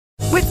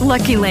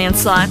Lucky Land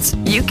Slots,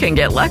 you can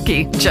get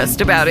lucky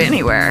just about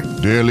anywhere.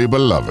 Dearly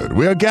beloved,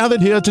 we are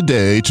gathered here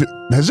today to...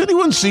 Has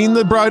anyone seen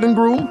the bride and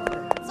groom?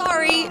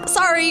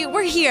 Sorry,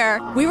 we're here.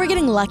 We were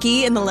getting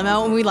lucky in the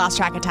limo and we lost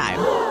track of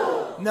time.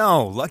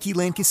 No, Lucky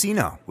Land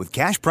Casino, with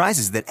cash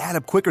prizes that add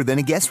up quicker than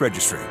a guest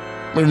registry.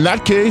 In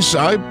that case,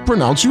 I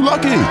pronounce you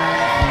lucky.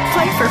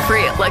 Play for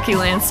free at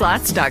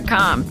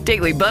LuckyLandSlots.com.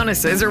 Daily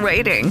bonuses are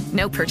waiting.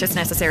 No purchase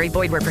necessary.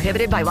 Void where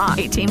prohibited by law.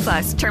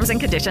 18+. Terms and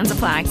conditions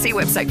apply. See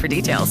website for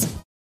details.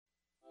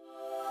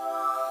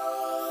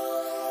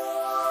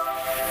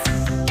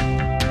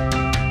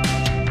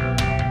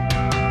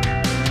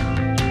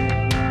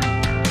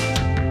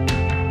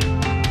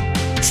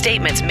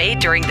 Statements made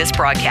during this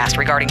broadcast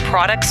regarding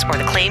products or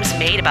the claims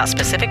made about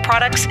specific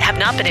products have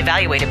not been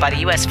evaluated by the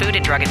U.S. Food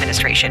and Drug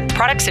Administration.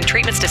 Products and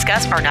treatments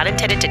discussed are not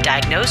intended to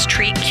diagnose,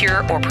 treat,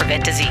 cure, or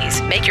prevent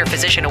disease. Make your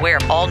physician aware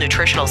of all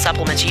nutritional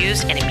supplements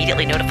used and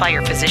immediately notify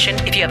your physician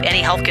if you have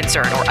any health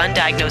concern or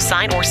undiagnosed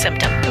sign or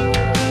symptom.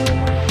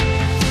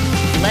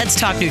 Let's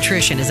Talk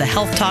Nutrition is a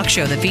health talk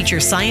show that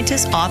features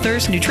scientists,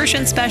 authors,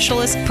 nutrition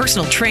specialists,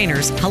 personal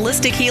trainers,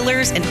 holistic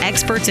healers, and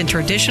experts in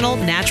traditional,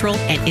 natural,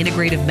 and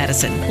integrative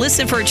medicine.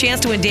 Listen for a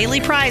chance to win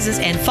daily prizes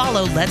and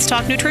follow Let's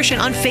Talk Nutrition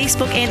on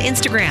Facebook and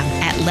Instagram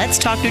at Let's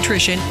Talk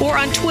Nutrition or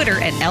on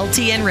Twitter at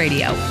LTN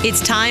Radio. It's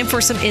time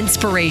for some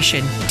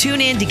inspiration.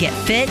 Tune in to get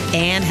fit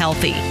and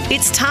healthy.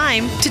 It's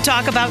time to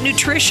talk about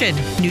nutrition.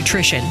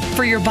 Nutrition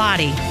for your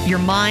body, your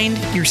mind,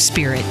 your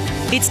spirit.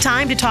 It's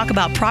time to talk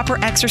about proper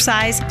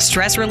exercise,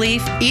 stress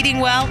relief, eating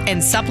well,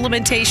 and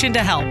supplementation to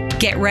help.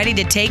 Get ready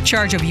to take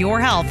charge of your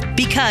health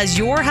because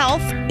your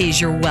health is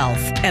your wealth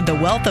and the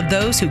wealth of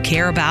those who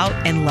care about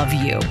and love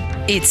you.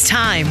 It's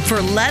time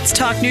for Let's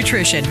Talk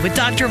Nutrition with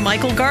Dr.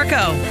 Michael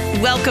Garko.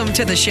 Welcome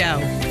to the show.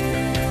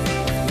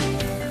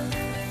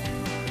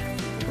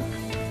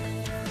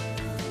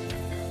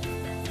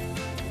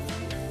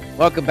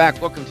 Welcome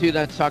back. Welcome to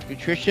Let's Talk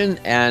Nutrition,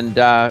 and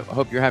I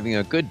hope you're having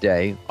a good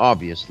day,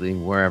 obviously,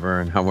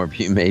 wherever and however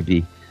you may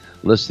be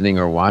listening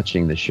or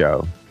watching the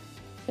show,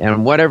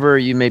 and whatever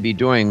you may be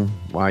doing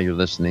while you're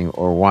listening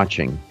or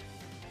watching.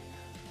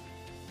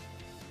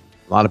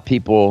 A lot of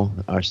people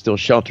are still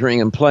sheltering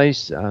in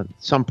place.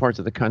 Some parts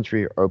of the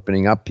country are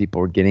opening up.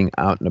 People are getting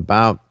out and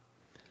about.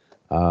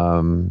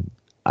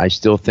 I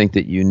still think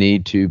that you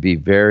need to be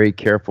very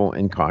careful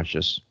and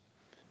cautious.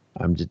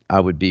 I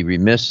would be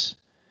remiss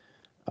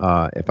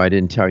if I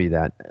didn't tell you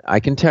that. I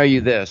can tell you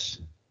this.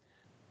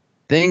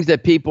 Things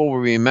that people will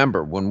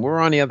remember when we're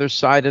on the other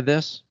side of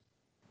this,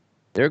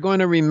 they're going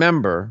to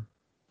remember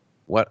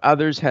what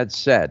others had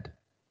said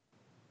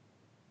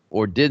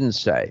or didn't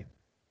say.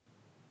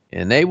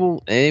 And they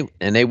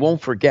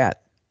won't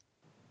forget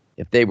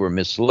if they were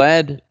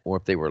misled or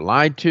if they were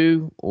lied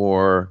to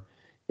or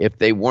if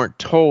they weren't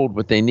told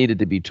what they needed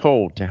to be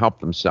told to help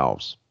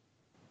themselves.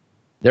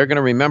 They're going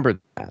to remember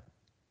that.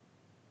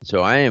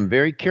 So I am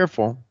very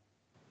careful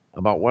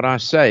about what I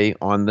say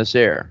on this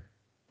air.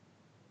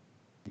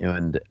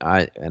 And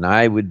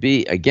I would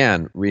be,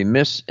 again,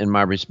 remiss in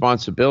my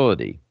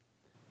responsibility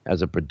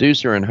as a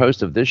producer and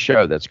host of this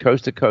show that's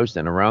coast to coast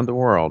and around the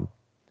world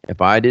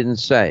if I didn't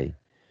say,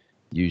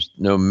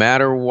 no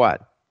matter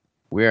what,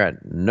 we're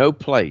at no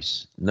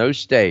place, no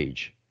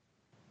stage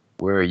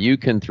where you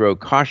can throw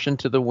caution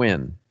to the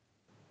wind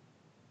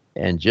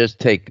and just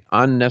take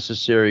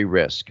unnecessary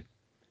risk.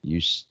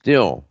 You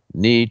still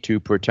need to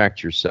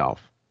protect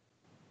yourself.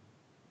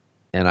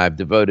 And I've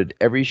devoted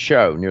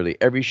nearly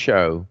every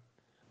show,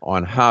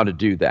 on how to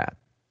do that.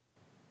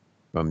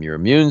 From your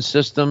immune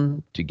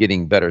system to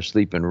getting better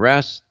sleep and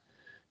rest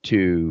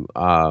to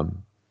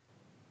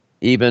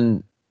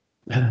even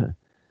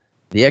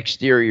the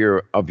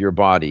exterior of your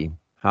body,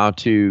 how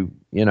to,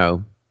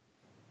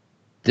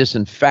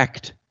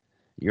 disinfect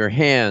your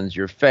hands,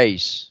 your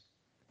face,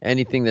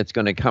 anything that's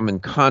going to come in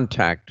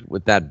contact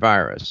with that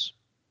virus.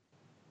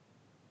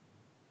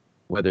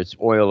 Whether it's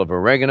oil of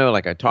oregano,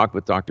 like I talked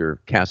with Dr.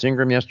 Cass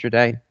Ingram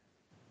yesterday,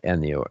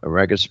 and the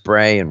Orega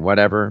spray and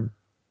whatever,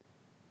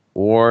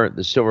 or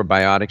the Silver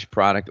Biotics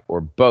product,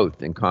 or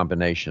both in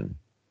combination.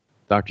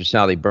 Dr.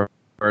 Sally Bird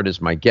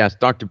is my guest.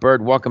 Dr.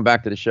 Bird, welcome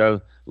back to the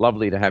show.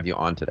 Lovely to have you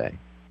on today.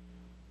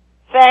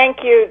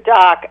 Thank you,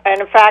 Doc.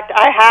 And in fact,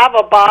 I have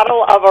a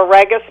bottle of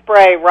Orega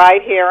spray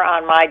right here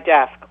on my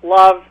desk.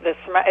 Love the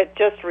smell. It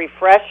just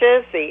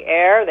refreshes the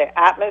air, the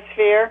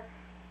atmosphere.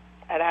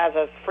 It has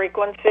a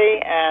frequency,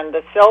 and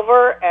the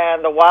silver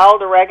and the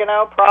wild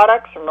oregano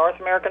products from North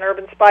American Herb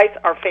 & Spice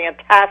are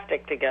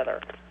fantastic together.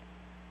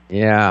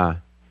 Yeah.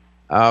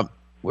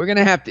 We're going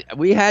to have to,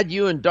 we had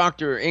you and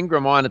Dr.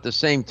 Ingram on at the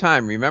same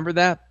time. Remember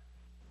that?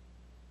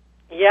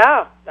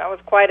 Yeah, that was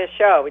quite a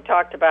show. We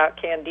talked about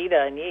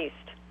candida and yeast.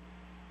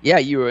 Yeah,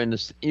 you were in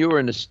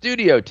the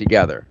studio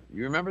together.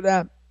 You remember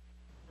that?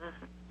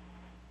 Mm-hmm.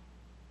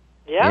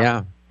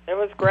 Yeah. It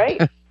was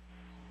great.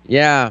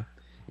 Yeah.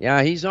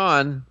 Yeah, he's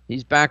on.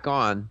 He's back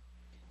on.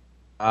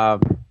 I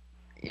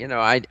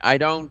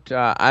don't.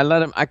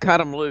 I cut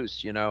him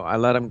loose. I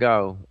let him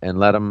go and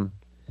let him.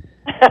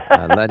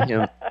 Let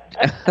him.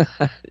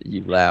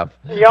 You laugh.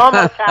 You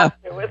almost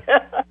have to with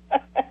it.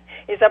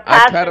 a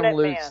passionate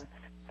man.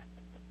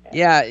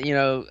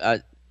 Yeah,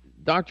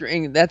 Dr.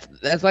 Ing,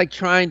 that's like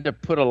trying to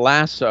put a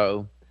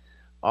lasso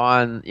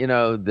on,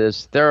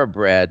 this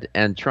thoroughbred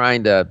and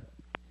trying to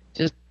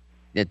just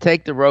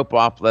take the rope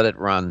off, let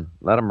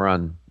him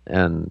run.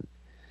 And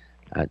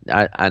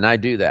I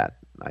do that.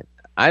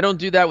 I don't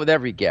do that with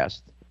every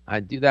guest. I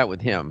do that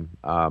with him.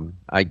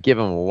 I give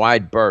him a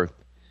wide berth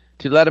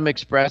to let him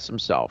express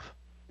himself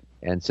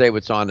and say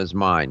what's on his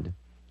mind.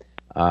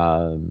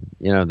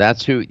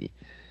 That's who.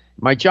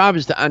 My job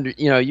is to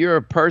you're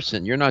a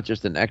person. You're not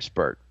just an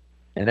expert.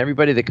 And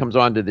everybody that comes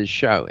onto this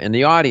show and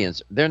the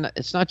audience,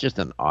 it's not just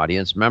an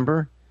audience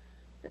member.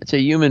 It's a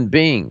human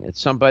being.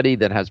 It's somebody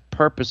that has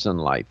purpose in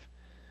life.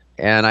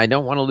 And I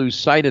don't want to lose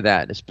sight of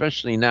that,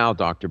 especially now,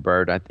 Dr.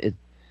 Bird.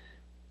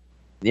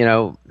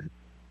 You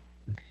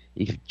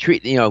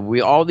treat,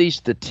 all these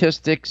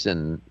statistics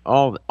and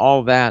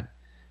all that.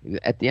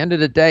 At the end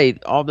of the day,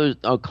 all those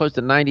close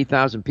to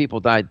 90,000 people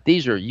died.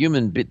 These were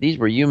human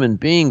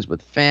beings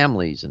with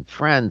families and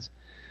friends,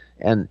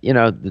 and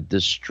the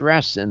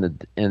distress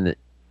and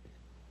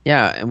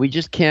we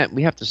just can't.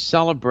 We have to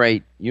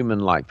celebrate human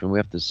life, and we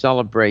have to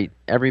celebrate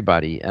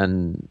everybody,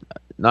 and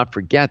not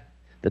forget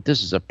that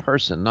this is a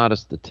person, not a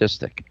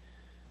statistic.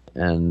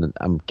 And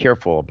I'm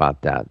careful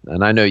about that,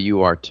 and I know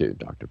you are too,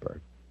 Dr. Bird.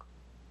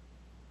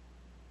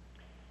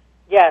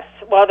 Yes,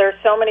 well, there's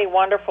so many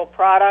wonderful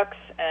products,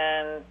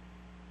 and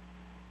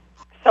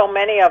so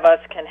many of us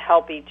can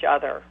help each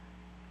other,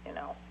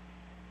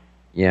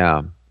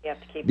 Yeah. You have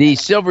to keep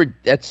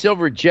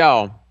silver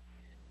gel,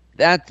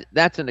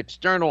 that's an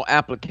external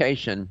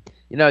application.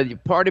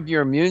 Part of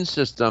your immune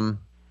system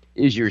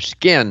is your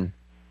skin,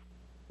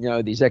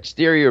 these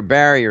exterior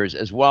barriers,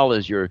 as well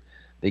as the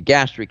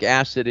gastric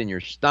acid in your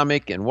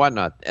stomach and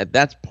whatnot.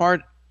 That's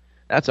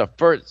a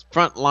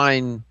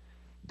frontline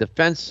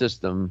defense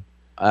system.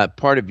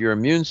 Part of your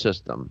immune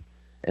system.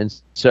 And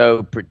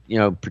so,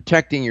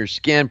 protecting your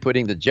skin,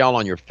 putting the gel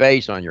on your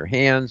face, on your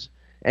hands,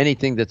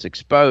 anything that's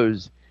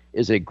exposed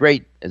is a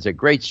great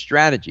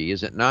strategy,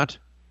 is it not?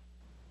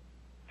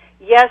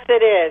 Yes,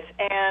 it is.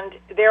 And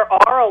there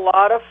are a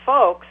lot of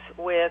folks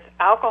with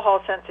alcohol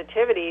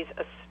sensitivities,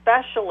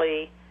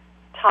 especially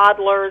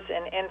toddlers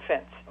and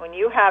infants. When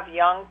you have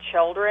young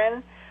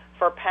children,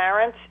 for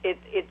parents,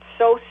 it's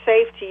so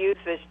safe to use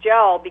this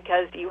gel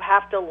because you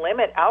have to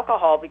limit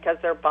alcohol because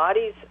their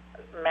body's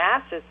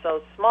mass is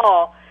so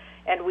small.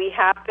 And we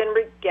have been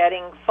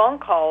getting phone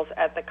calls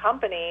at the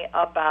company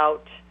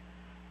about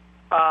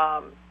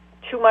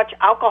too much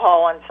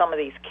alcohol on some of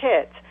these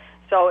kids.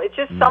 So it's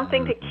just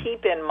something to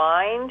keep in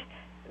mind,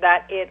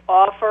 that it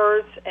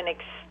offers an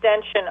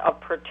extension of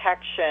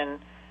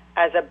protection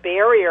as a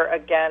barrier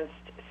against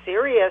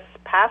serious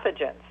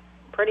pathogens,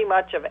 pretty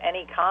much of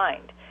any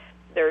kind.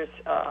 There's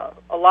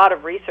a lot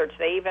of research.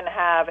 They even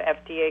have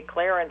FDA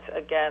clearance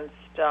against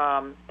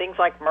things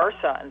like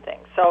MRSA and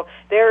things. So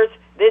this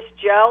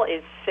gel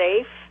is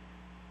safe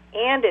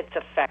and it's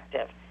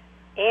effective.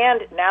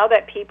 And now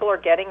that people are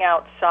getting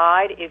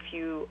outside, if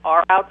you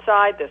are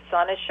outside, the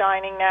sun is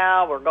shining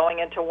now, we're going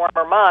into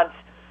warmer months,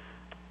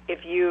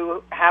 if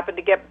you happen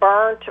to get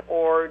burnt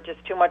or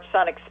just too much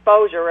sun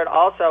exposure, it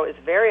also is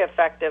very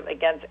effective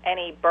against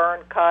any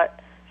burn, cut,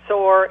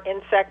 sore,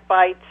 insect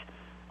bites.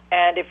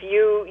 And if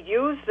you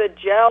use the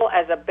gel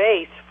as a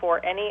base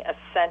for any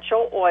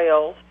essential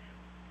oils,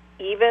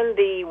 even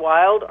the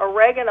wild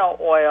oregano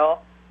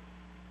oil,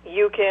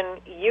 you can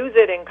use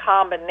it in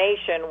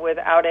combination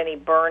without any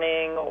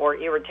burning or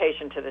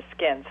irritation to the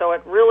skin. So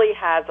it really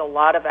has a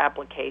lot of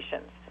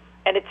applications.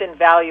 And it's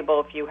invaluable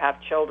if you have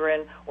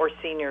children or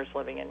seniors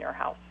living in your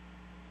house.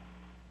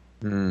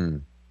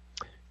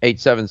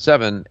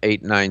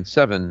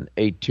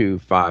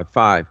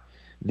 877-897-8255.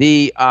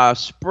 The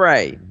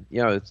spray,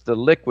 it's the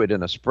liquid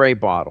in a spray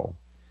bottle.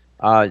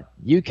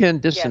 You can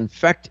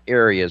disinfect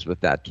areas with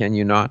that, can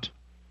you not?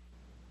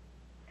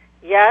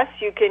 Yes,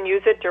 you can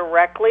use it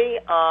directly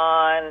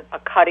on a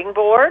cutting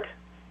board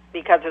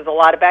because there's a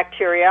lot of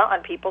bacteria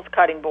on people's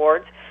cutting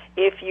boards.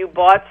 If you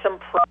bought some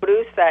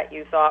produce that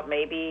you thought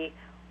maybe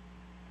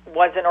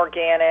wasn't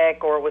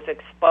organic or was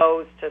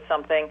exposed to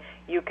something,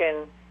 you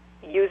can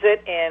use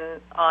it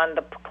on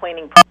the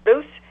cleaning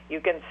produce. You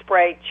can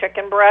spray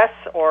chicken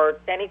breasts or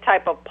any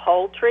type of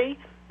poultry,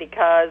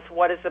 because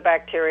what is the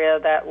bacteria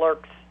that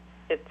lurks?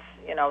 It's,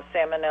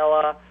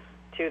 Salmonella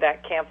to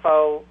that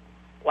Campylobacter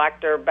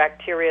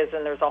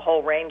and there's a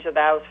whole range of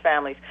those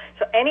families.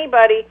 So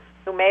anybody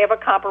who may have a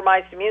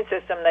compromised immune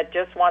system that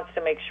just wants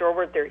to make sure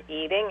what they're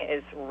eating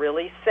is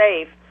really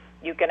safe,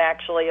 you can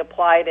actually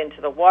apply it into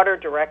the water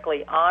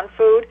directly on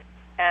food.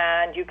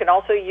 And you can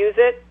also use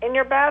it in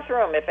your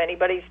bathroom if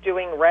anybody's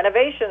doing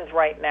renovations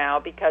right now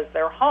because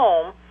they're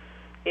home.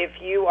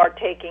 If you are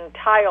taking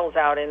tiles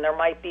out and there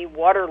might be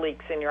water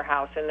leaks in your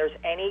house and there's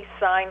any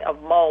sign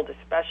of mold,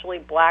 especially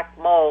black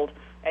mold,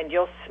 and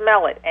you'll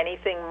smell it,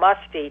 anything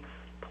musty,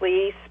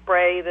 please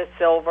spray the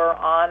silver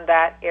on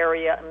that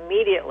area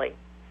immediately.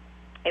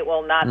 It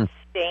will not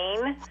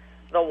stain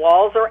the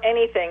walls or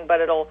anything,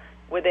 but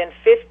within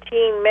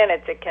 15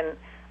 minutes, it can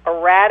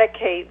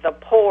eradicate the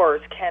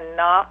pores,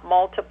 cannot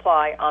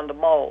multiply on the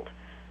mold.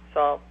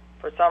 So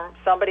for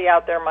somebody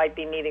out there might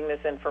be needing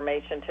this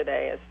information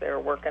today as they're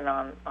working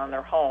on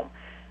their home.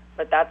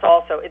 But that's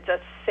also, it's a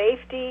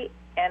safety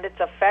and it's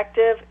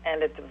effective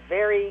and it's a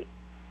very,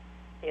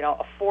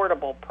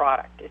 affordable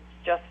product. It's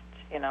just,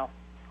 a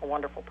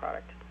wonderful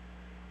product.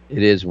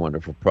 It is a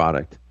wonderful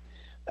product.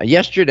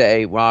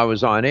 Yesterday, while I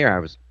was on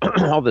air,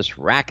 all this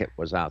racket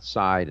was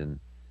outside, and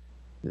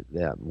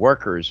the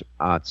workers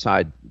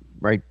outside,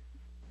 right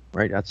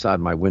outside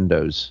my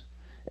windows,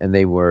 and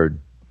they were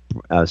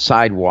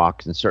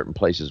sidewalks in certain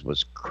places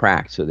was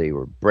cracked, so they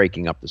were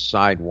breaking up the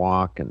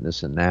sidewalk and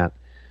this and that.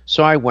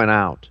 So I went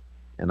out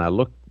and I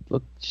looked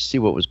to see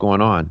what was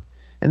going on,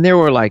 and there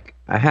were like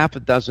a half a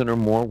dozen or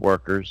more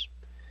workers.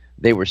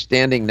 They were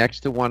standing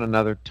next to one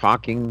another,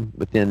 talking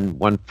within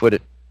 1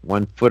 foot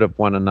of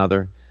one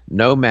another.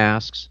 No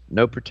masks,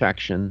 no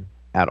protection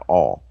at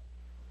all.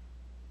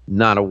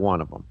 Not a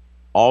one of them.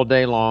 All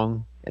day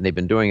long, and they've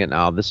been doing it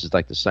now. This is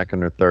like the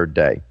second or third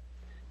day.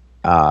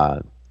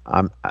 I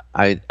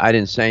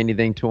didn't say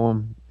anything to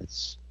them.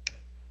 It's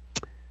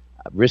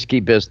risky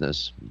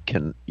business.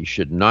 You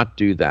should not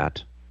do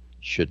that.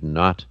 Should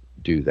not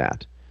do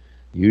that.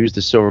 Use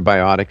the Silver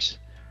Biotics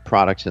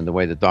products in the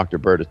way that Dr.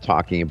 Bird is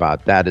talking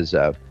about. That is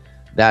a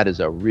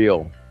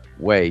real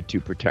way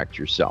to protect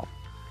yourself.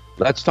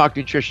 Let's talk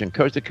nutrition,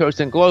 coast to coast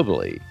and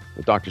globally,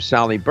 with Dr.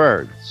 Sally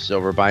Bird,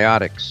 Silver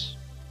Biotics.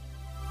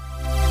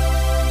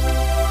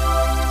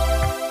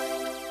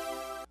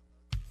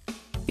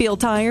 Feel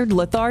tired,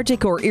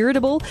 lethargic, or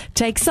irritable?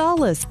 Take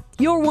Solace.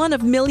 You're one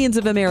of millions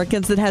of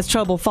Americans that has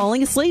trouble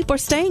falling asleep or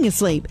staying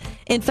asleep.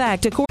 In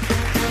fact,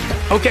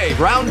 Okay,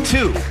 round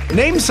two.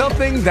 Name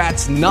something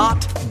that's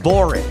not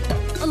boring.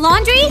 A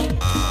laundry?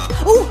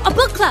 Ooh, a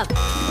book club.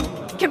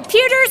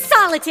 Computer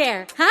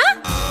solitaire, huh?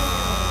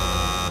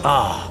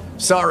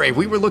 Sorry,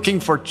 we were looking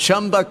for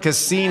Chumba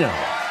Casino.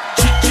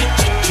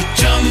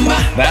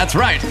 That's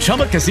right.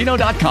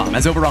 ChumbaCasino.com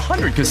has over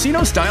 100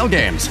 casino-style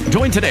games.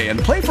 Join today and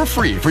play for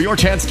free for your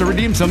chance to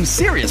redeem some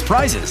serious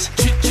prizes.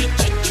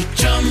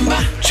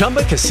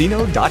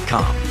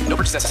 ChumbaCasino.com. No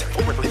purchase necessary.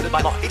 Void where prohibited by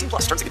law. 18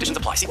 plus. Terms and conditions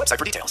apply. See website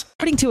for details.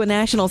 according to a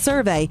national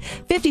survey,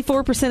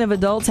 54% of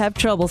adults have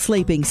trouble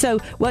sleeping. So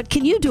what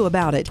can you do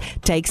about it?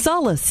 Take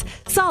Solace.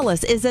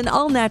 Solace is an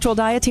all-natural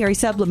dietary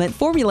supplement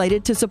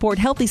formulated to support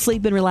healthy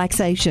sleep and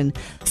relaxation.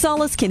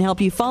 Solace can help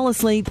you fall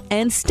asleep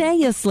and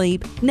stay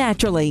asleep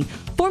naturally.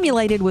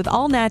 Formulated with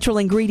all-natural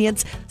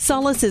ingredients,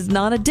 Solace is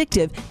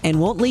non-addictive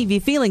and won't leave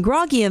you feeling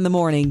groggy in the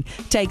morning.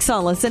 Take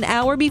Solace an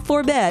hour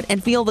before bed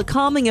and feel the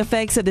calming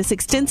effects of this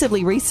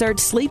extensively researched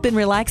sleep and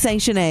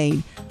relaxation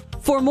aid.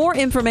 For more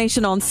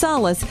information on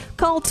Solace,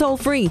 call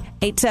toll-free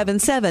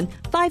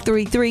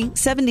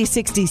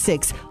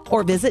 877-533-7066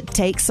 or visit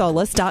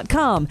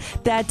TakeSolace.com.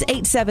 That's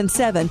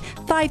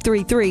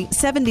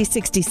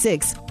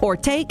 877-533-7066 or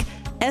take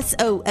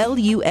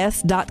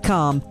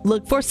SOLUS.com.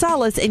 Look for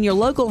Solace in your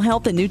local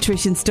health and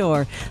nutrition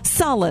store.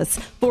 Solace,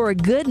 for a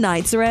good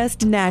night's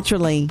rest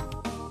naturally.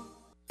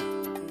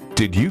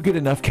 Did you get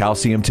enough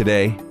calcium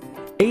today?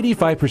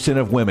 85%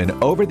 of women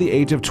over the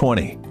age of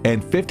 20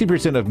 and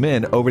 50% of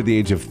men over the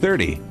age of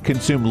 30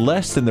 consume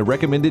less than the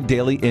recommended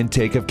daily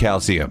intake of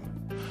calcium.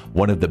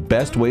 One of the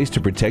best ways to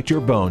protect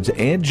your bones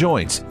and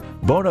joints,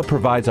 Bone Up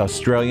provides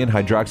Australian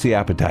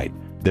hydroxyapatite,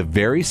 the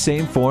very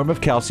same form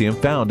of calcium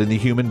found in the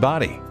human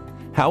body.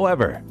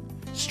 However,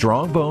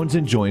 strong bones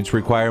and joints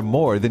require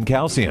more than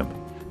calcium.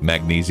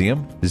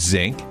 Magnesium,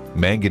 zinc,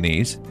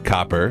 manganese,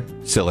 copper,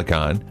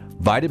 silicon,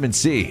 vitamin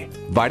C,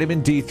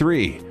 vitamin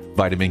D3,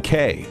 vitamin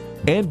K,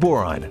 and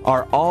boron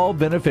are all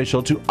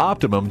beneficial to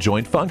optimum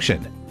joint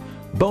function.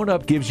 Bone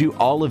Up gives you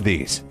all of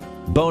these.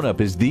 Bone Up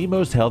is the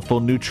most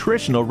healthful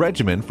nutritional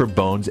regimen for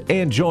bones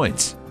and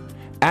joints.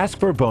 Ask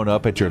for Bone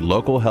Up at your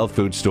local health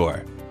food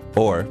store.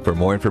 Or, for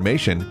more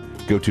information,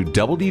 go to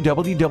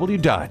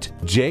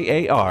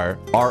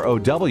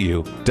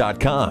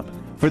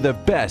www.jarrow.com for the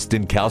best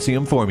in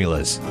calcium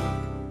formulas.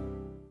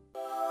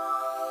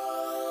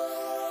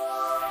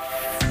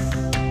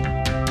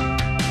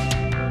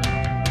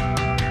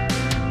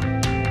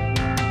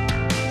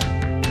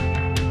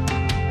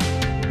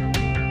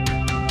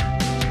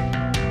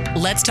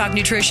 Let's Talk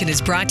Nutrition is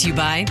brought to you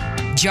by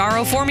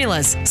Jarrow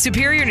Formulas,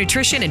 superior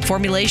nutrition and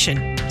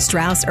formulation.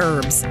 Strauss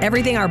Herbs,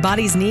 everything our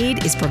bodies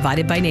need is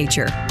provided by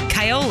nature.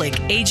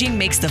 Kyolic, aging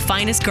makes the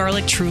finest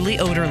garlic truly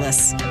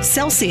odorless.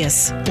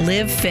 Celsius,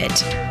 live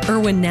fit.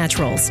 Irwin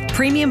Naturals,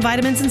 premium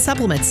vitamins and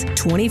supplements.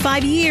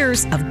 25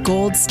 years of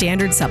gold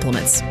standard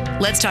supplements.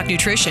 Let's Talk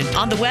Nutrition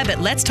on the web at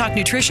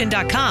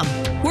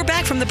letstalknutrition.com. We're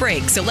back from the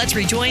break, so let's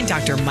rejoin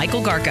Dr.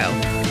 Michael Garko.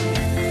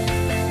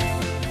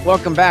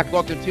 Welcome back.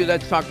 Welcome to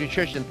Let's Talk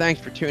Nutrition. Thanks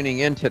for tuning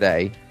in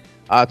today.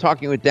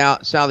 Talking with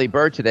Sally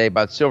Bird today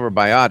about Silver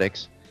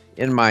Biotics.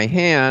 In my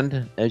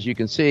hand, as you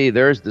can see,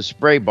 there's the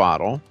spray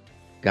bottle.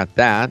 Got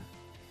that.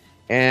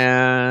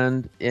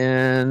 And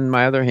in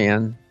my other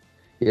hand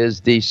is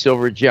the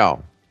silver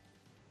gel.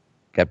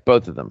 Got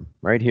both of them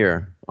right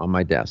here on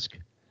my desk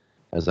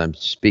as I'm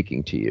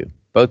speaking to you.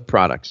 Both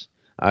products.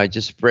 I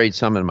just sprayed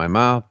some in my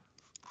mouth.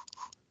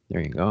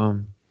 There you go.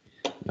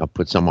 I'll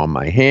put some on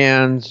my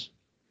hands,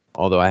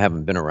 although I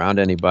haven't been around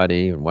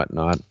anybody and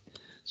whatnot.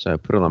 So I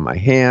put it on my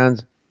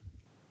hands,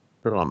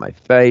 put it on my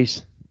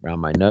face, around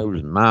my nose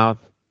and mouth,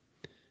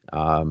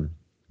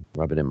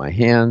 rub it in my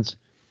hands.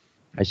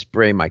 I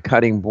spray my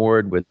cutting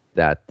board with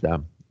that,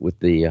 with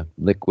the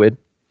liquid,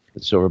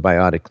 the Silver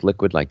Biotics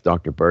liquid, like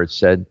Dr. Bird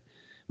said.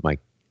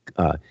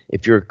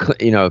 If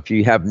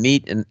you have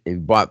meat and you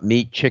bought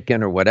meat,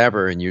 chicken, or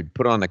whatever, and you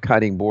put on the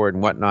cutting board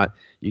and whatnot,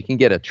 you can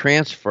get a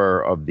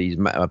transfer of these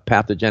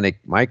pathogenic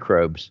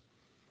microbes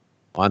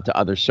onto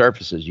other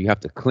surfaces. You have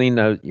to clean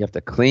those. You have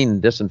to clean,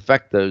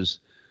 disinfect those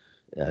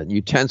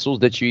utensils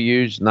that you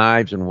use,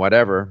 knives and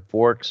whatever,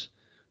 forks,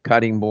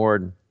 cutting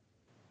board.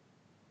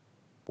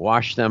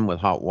 Wash them with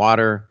hot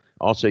water.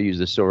 Also use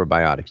the Silver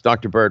Biotics.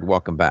 Dr. Bird,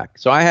 welcome back.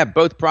 So I have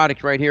both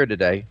products right here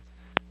today.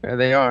 There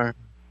they are.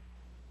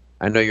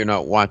 I know you're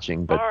not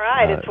watching, but... All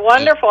right, it's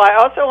wonderful. I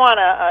also want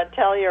to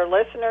tell your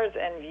listeners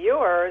and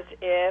viewers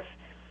if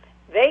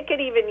they could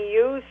even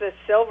use the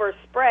silver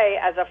spray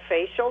as a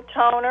facial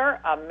toner,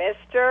 a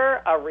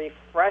mister, a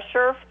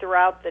refresher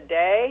throughout the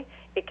day.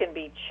 It can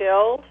be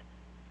chilled.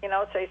 You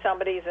know, say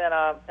somebody's in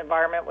an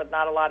environment with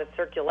not a lot of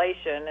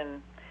circulation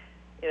and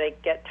they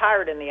get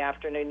tired in the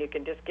afternoon. You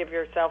can just give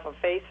yourself a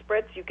face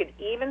spritz. You could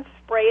even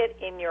spray it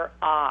in your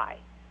eye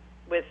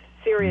with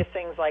serious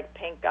things like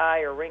pink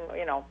eye or ring,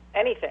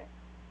 anything.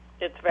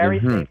 It's very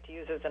safe to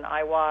use as an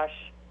eye wash.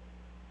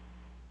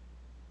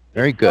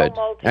 Very good.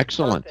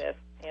 Excellent.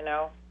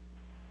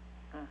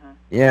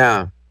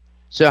 Yeah.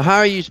 So how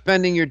are you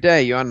spending your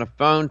day? You on the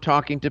phone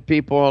talking to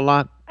people a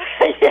lot?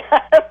 Yes.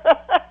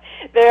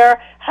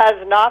 There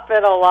has not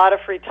been a lot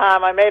of free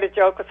time. I made a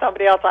joke with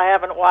somebody else. I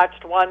haven't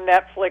watched one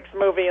Netflix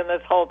movie in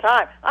this whole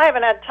time. I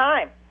haven't had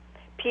time.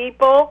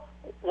 People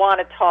want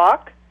to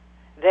talk.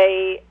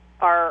 They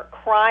are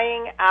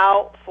crying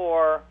out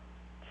for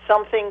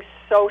something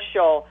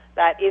social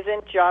that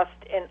isn't just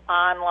an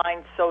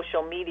online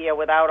social media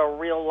without a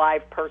real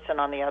live person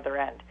on the other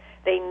end.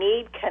 They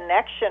need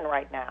connection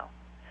right now.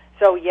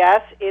 So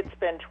yes, it's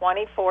been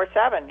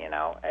 24/7,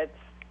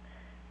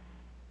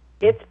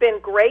 It's been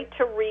great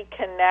to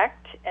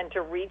reconnect and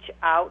to reach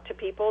out to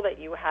people that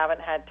you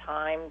haven't had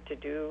time to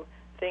do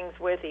things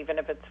with, even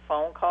if it's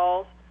phone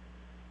calls.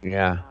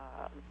 Yeah.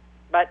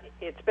 But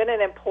it's been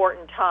an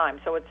important time.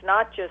 So it's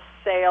not just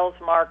sales,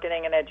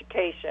 marketing, and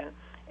education.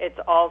 It's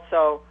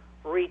also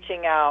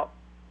reaching out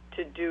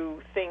to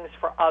do things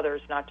for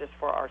others, not just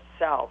for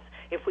ourselves.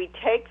 If we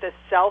take the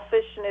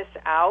selfishness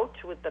out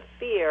with the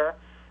fear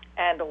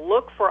and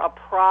look for a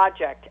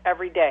project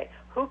every day,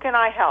 who can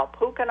I help?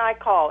 Who can I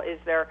call? Is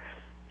there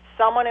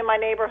someone in my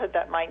neighborhood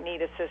that might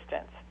need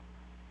assistance?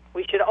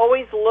 We should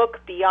always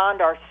look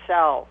beyond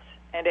ourselves,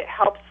 and it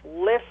helps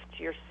lift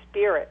your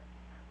spirit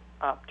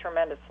up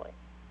tremendously.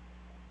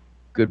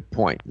 Good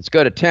point. Let's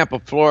go to Tampa,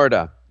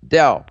 Florida.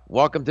 Del,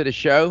 welcome to the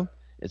show.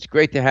 It's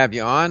great to have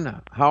you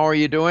on. How are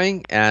you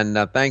doing? And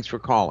thanks for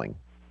calling.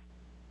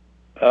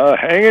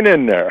 Hanging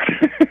in there.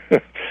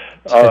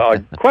 A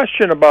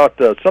question about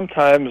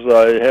sometimes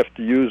I have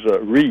to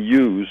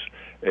reuse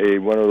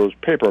one of those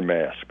paper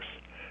masks.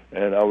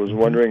 And I was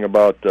wondering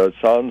about,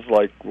 sounds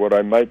like what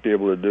I might be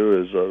able to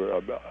do is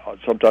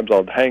sometimes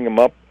I'll hang them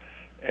up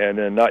and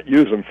then not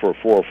use them for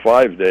 4 or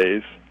 5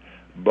 days,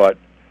 but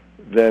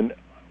then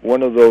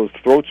one of those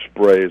throat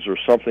sprays or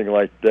something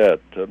like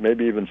that,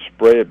 maybe even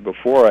spray it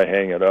before I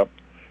hang it up,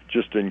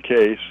 just in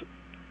case,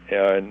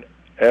 and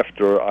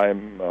after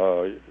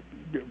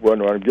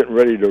when I'm getting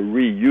ready to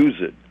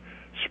reuse it,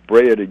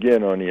 spray it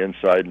again on the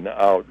inside and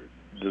out.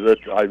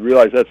 I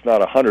realize that's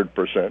not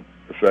 100%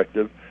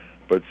 effective,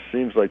 but it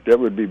seems like that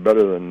would be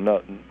better than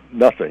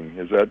nothing.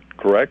 Is that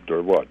correct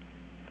or what?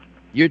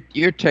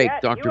 Your take,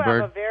 Dr. Bird.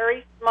 You have a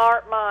very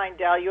smart mind,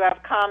 Del. You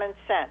have common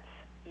sense.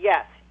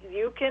 Yes,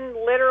 you can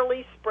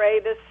literally spray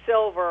the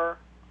silver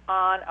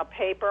on a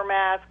paper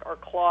mask or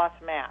cloth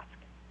mask.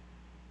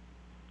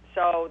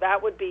 So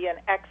that would be an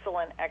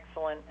excellent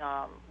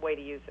way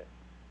to use it.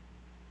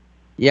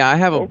 Yeah, I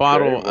have a little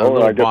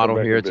bottle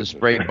here. It's a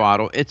spray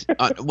bottle. It's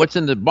what's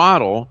in the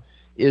bottle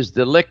is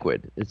the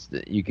liquid.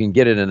 You can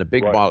get it in a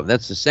big bottle.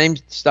 That's the same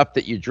stuff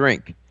that you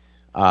drink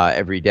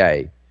every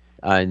day,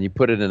 and you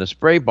put it in a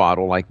spray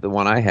bottle like the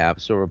one I have,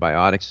 Silver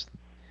Biotics,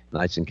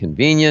 nice and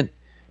convenient,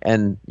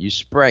 and you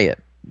spray it.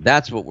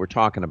 That's what we're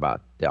talking about,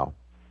 Del.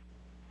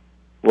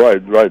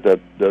 Right. That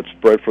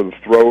spray for the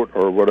throat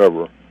or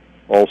whatever,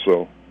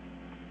 also.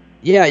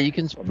 Yeah, you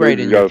can spray it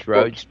in your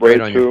throat, spray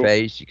it on your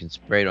face, you can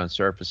spray it on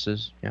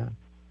surfaces, yeah.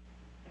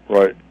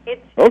 Right.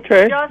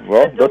 Okay,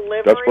 well,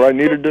 that's what I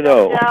needed to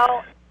know.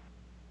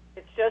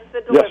 It's just the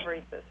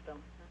delivery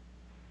system.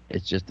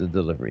 It's just the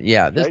delivery.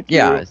 Yeah,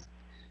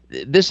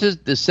 this is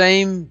the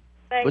same,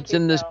 what's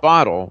in this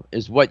bottle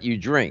is what you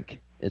drink.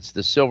 It's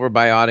the Silver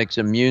Biotics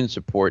immune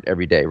support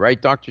every day,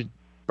 right, Dr.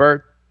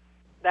 Bird?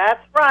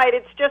 That's right.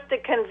 It's just a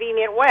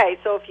convenient way.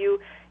 So if you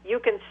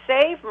can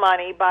save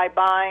money by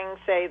buying,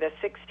 say, the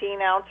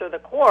 16-ounce or the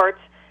quarts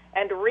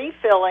and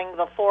refilling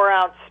the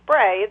 4-ounce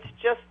spray. It's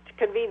just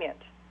convenient.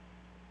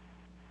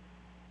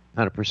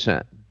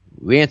 100%.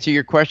 We answer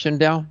your question,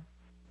 Del?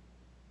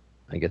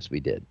 I guess we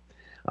did.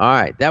 All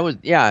right. That was,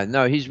 yeah,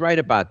 no, he's right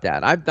about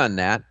that. I've done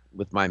that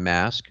with my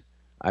mask.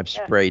 I've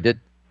sprayed it.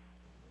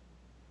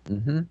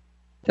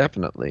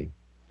 Definitely.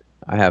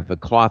 I have a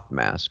cloth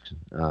mask,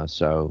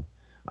 so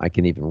I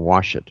can even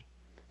wash it.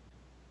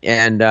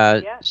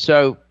 And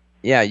so,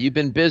 yeah, you've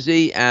been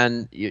busy,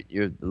 and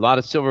you're a lot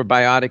of Silver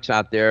Biotics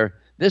out there.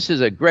 This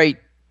is a great,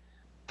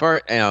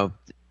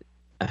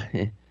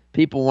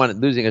 people want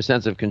losing a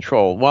sense of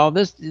control. Well,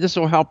 this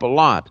will help a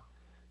lot.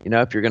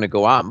 If you're going to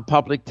go out in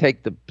public,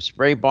 take the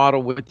spray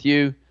bottle with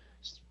you,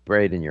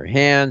 spray it in your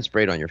hands,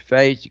 spray it on your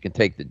face. You can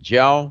take the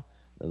gel.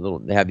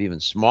 They have even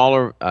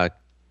smaller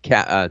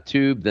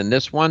tube than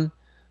this one.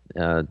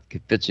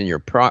 It fits in your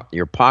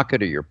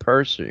pocket or your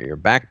purse or your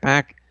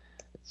backpack.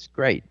 It's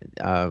great.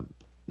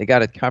 They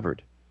got it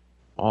covered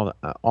all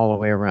the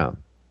way around.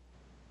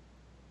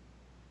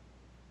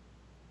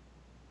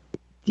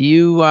 Do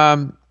you,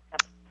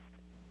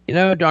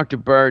 Dr.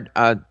 Bird,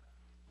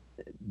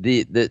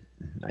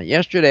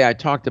 yesterday I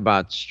talked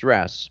about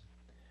stress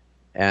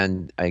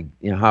and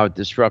how it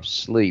disrupts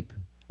sleep.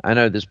 I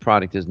know this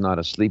product is not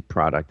a sleep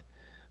product,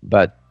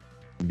 but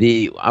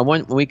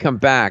when we come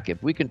back,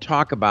 if we can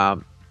talk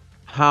about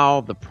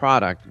how the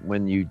product,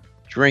 when you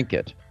drink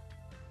it,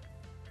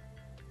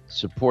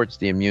 supports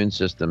the immune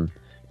system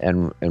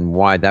and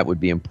why that would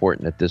be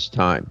important at this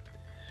time.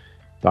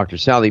 Dr.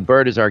 Sally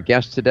Bird is our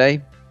guest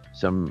today,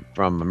 from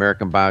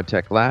American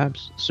Biotech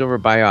Labs. Silver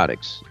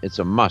Biotics. It's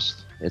a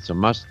must. It's a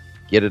must.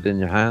 Get it in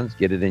your hands.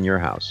 Get it in your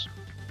house.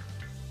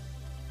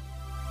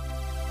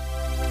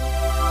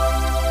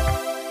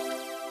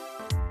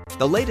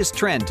 The latest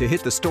trend to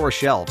hit the store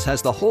shelves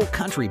has the whole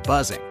country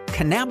buzzing.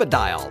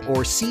 Cannabidiol,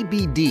 or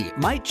CBD,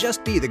 might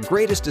just be the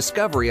greatest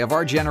discovery of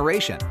our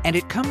generation, and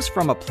it comes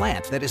from a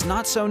plant that is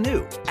not so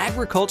new,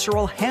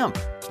 agricultural hemp.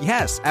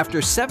 Yes,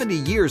 after 70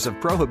 years of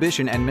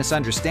prohibition and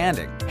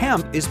misunderstanding,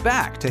 hemp is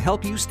back to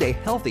help you stay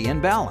healthy and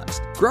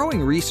balanced.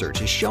 Growing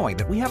research is showing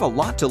that we have a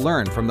lot to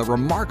learn from the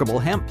remarkable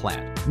hemp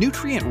plant.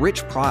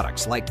 Nutrient-rich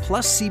products like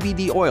Plus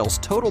CBD Oil's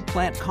Total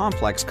Plant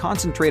Complex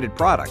concentrated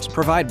products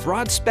provide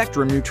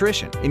broad-spectrum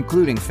nutrition,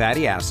 including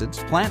fatty acids,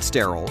 plant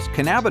sterols,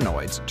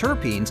 cannabinoids,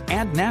 terpenes,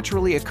 and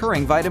naturally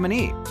occurring vitamin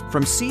E.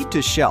 From seed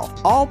to shelf,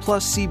 all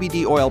Plus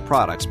CBD Oil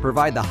products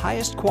provide the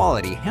highest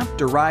quality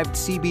hemp-derived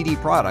CBD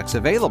products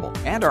available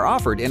and are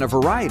offered in a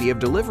variety of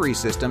delivery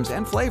systems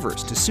and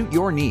flavors to suit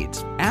your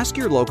needs. Ask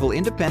your local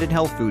independent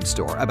health food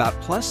store about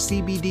Plus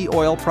CBD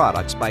Oil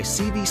products by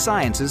CV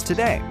Sciences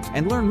today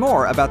and learn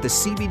more about the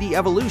CBD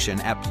evolution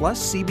at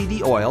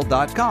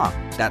pluscbdoil.com.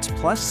 That's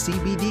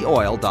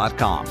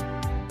pluscbdoil.com.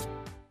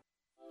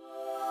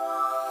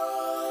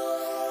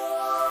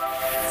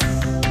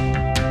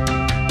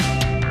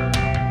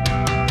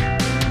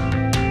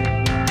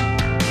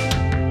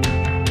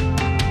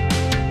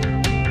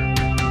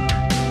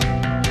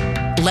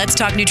 Let's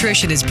Talk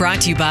Nutrition is brought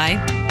to you by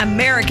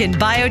American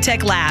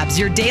Biotech Labs,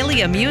 your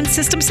daily immune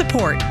system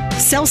support.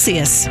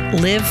 Celsius,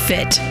 live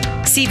fit.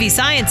 CV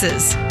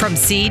Sciences, from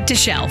seed to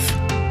shelf.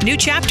 New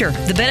Chapter,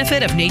 the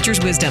benefit of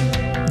nature's wisdom.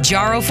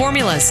 Jarrow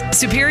Formulas,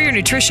 superior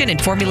nutrition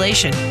and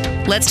formulation.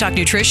 Let's Talk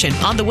Nutrition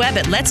on the web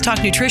at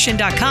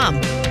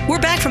letstalknutrition.com. We're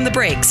back from the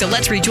break, so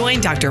let's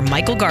rejoin Dr.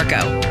 Michael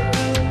Garko.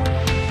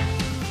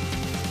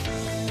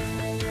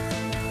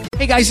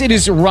 Hey guys, it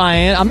is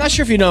Ryan. I'm not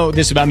sure if you know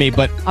this about me,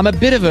 but I'm a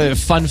bit of a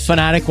fun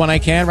fanatic when I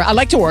can. I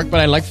like to work,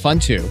 but I like fun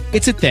too.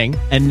 It's a thing.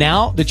 And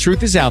now the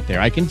truth is out there.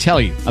 I can tell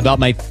you about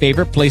my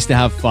favorite place to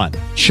have fun.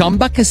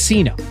 Chumba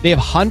Casino. They have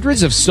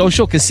hundreds of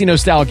social casino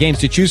style games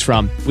to choose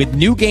from with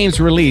new games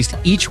released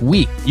each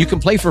week. You can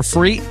play for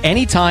free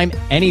anytime,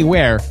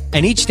 anywhere.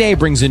 And each day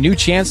brings a new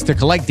chance to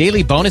collect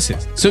daily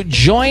bonuses. So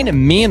join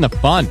me in the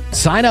fun.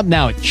 Sign up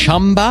now at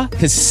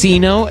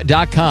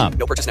ChumbaCasino.com.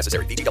 No purchase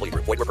necessary. VGW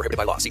Group. Void where prohibited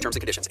by law. See terms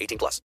and conditions.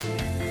 18+.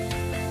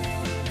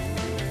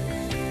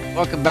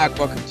 Welcome back.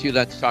 Welcome to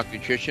Let's Talk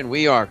Nutrition.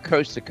 We are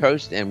coast to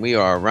coast and we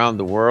are around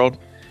the world.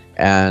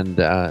 And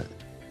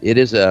it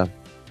is a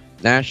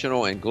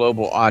national and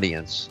global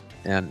audience.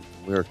 And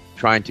we're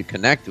trying to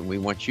connect, and we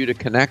want you to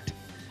connect.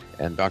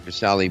 And Dr.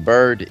 Sally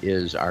Bird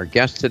is our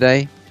guest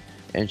today.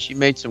 And she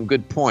made some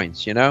good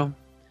points,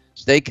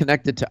 Stay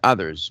connected to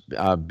others.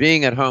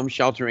 Being at home,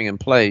 sheltering in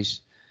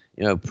place,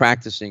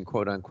 practicing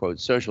quote-unquote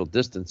social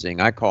distancing,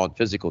 I call it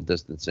physical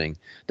distancing,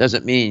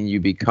 doesn't mean you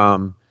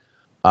become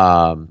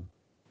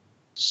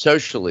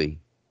socially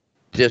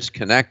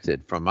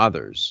disconnected from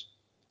others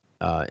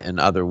in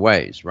other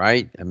ways,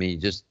 right? I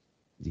mean, you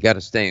got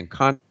to stay in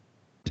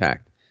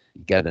contact.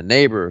 You got a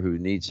neighbor who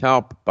needs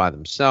help by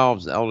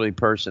themselves, an elderly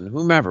person,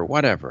 whomever,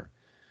 whatever,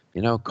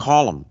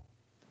 call them.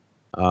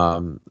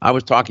 I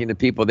was talking to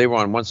people, they were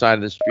on one side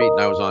of the street and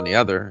I was on the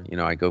other.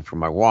 I go for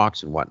my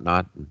walks and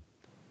whatnot.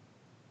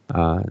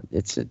 Got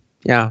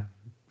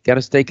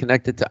to stay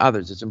connected to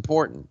others. It's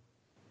important.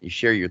 You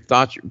share your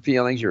thoughts, your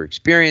feelings, your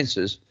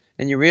experiences,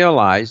 and you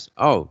realize,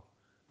 oh,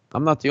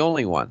 I'm not the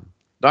only one.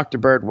 Dr.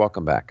 Bird,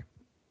 welcome back.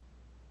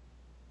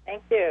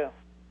 Thank you.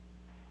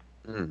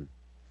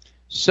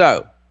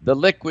 So, the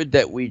liquid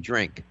that we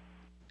drink,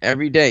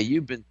 every day.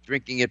 You've been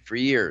drinking it for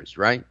years,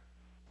 right?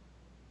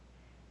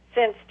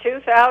 Since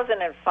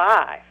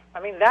 2005. I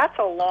mean, that's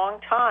a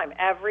long time,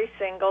 every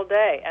single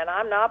day. And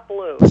I'm not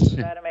blue. Isn't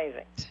that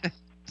amazing?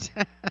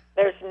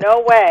 There's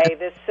no way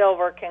this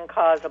silver can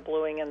cause a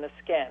bluing in the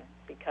skin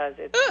because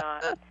it's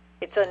not.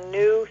 It's a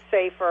new,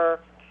 safer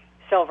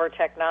silver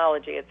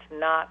technology. It's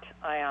not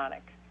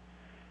ionic.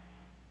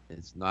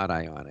 It's not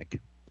ionic.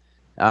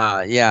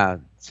 Yeah,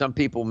 some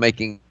people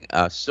making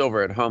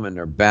silver at home in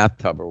their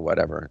bathtub or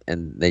whatever,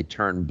 and they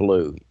turn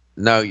blue.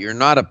 No, you're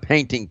not a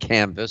painting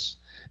canvas.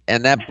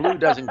 And that blue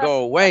doesn't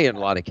go away in a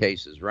lot of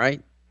cases,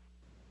 right?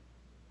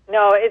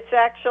 No, it's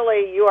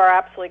actually, you are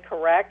absolutely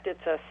correct.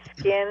 It's a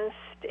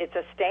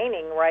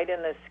staining right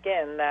in the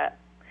skin that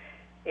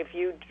if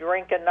you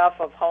drink enough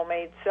of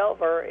homemade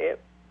silver, it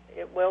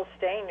will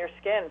stain your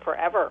skin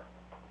forever.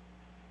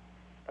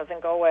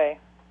 Doesn't go away.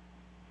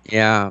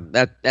 Yeah,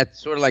 that's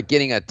sort of like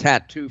getting a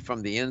tattoo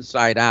from the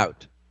inside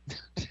out.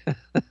 Do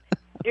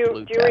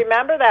you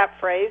remember that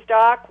phrase,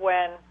 Doc,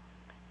 when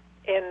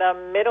in the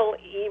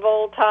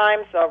medieval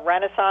times, the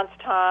Renaissance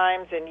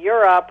times in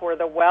Europe, where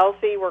the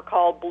wealthy were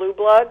called blue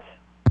bloods?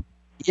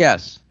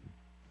 Yes.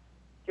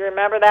 Do you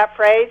remember that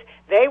phrase?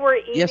 They were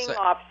eating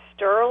off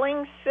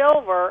sterling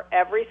silver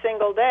every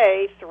single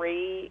day,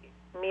 3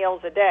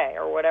 meals a day,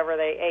 or whatever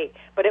they ate.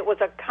 But it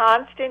was a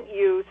constant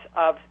use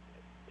of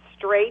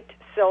straight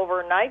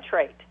silver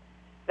nitrate.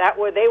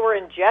 They were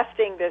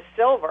ingesting this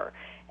silver.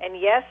 And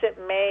yes, it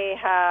may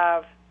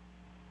have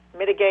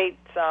mitigate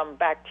some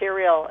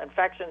bacterial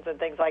infections and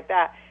things like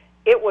that.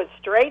 It was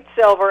straight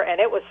silver,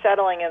 and it was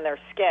settling in their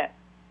skin.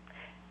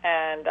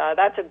 And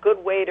that's a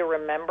good way to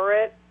remember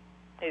it,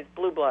 is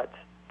blue bloods,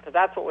 because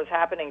that's what was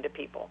happening to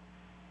people.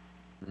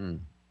 Mm.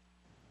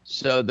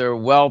 So their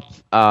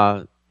wealth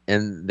and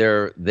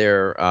their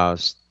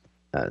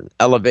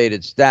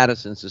elevated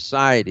status in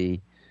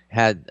society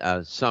had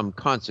some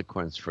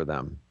consequence for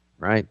them,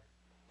 right?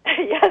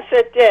 Yes,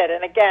 it did.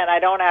 And again, I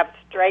don't have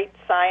straight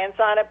science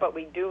on it, but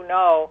we do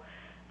know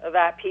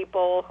that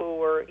people who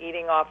were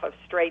eating off of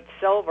straight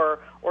silver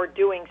or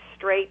doing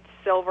straight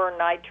silver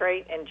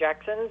nitrate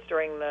injections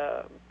during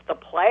the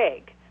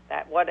plague,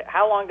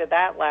 how long did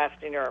that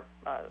last in Europe?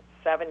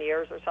 7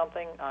 years or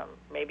something,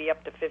 maybe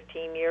up to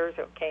 15 years.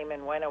 It came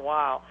and went a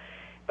while.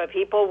 But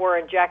people were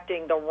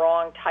injecting the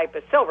wrong type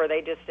of silver.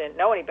 They just didn't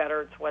know any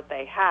better. It's what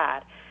they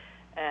had.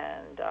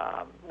 And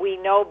we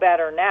know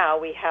better now.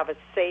 We have a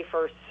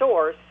safer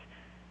source.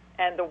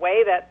 And the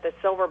way that the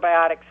Silver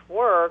Biotics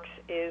works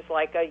is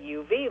like a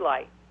UV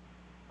light.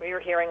 We are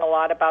hearing a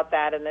lot about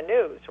that in the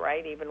news,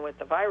 right, even with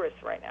the virus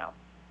right now.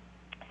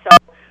 So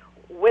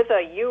with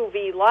a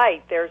UV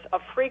light, there's a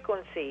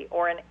frequency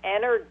or an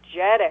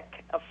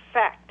energetic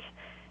effect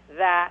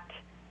that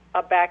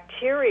a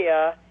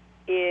bacteria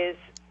is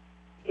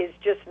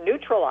just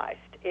neutralized.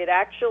 It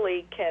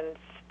actually can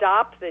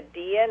stop the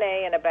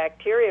DNA in a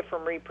bacteria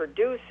from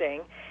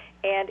reproducing,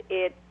 and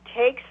it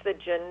takes the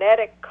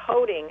genetic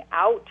coding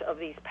out of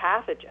these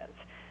pathogens.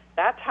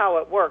 That's how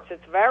it works.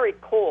 It's very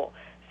cool.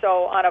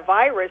 So on a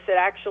virus, it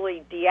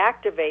actually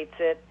deactivates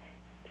it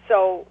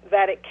so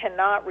that it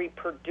cannot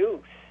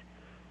reproduce.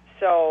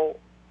 So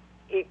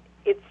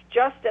it's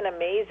just an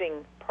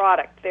amazing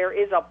product. There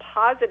is a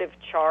positive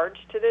charge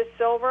to this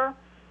silver,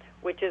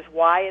 which is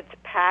why it's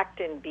packed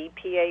in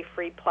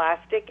BPA-free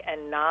plastic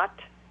and not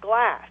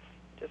glass.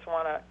 Just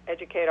want to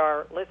educate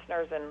our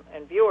listeners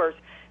and viewers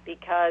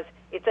because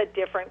it's a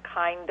different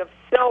kind of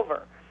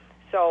silver.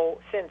 So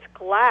since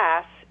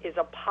glass is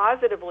a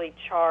positively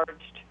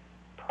charged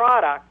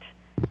product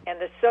and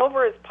the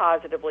silver is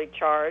positively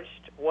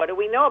charged, what do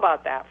we know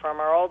about that from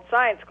our old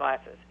science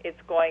classes?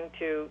 It's going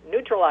to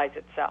neutralize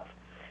itself.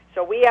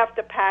 So we have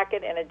to pack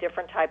it in a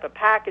different type of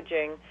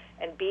packaging,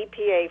 and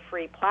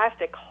BPA-free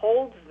plastic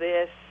holds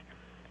this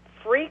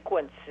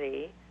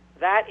frequency.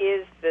 That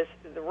is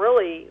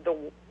really the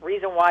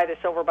reason why the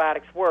Silver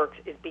Biotics works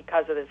is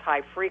because of this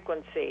high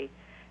frequency.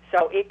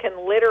 So it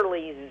can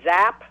literally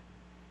zap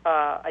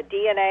a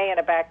DNA and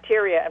a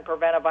bacteria and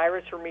prevent a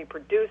virus from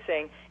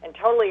reproducing and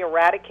totally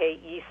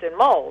eradicate yeast and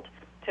mold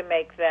to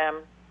make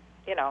them,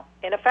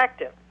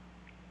 ineffective.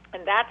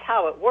 And that's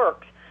how it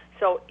works.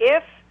 So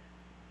if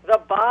the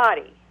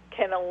body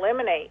can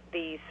eliminate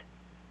these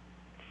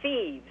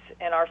thieves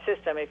in our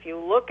system, if you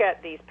look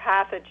at these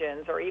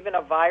pathogens or even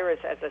a virus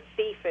as a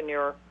thief in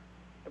your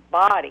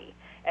body,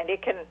 and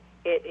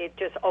it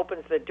just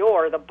opens the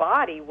door, the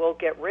body will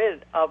get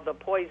rid of the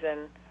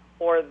poison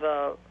or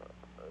the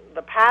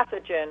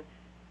pathogen.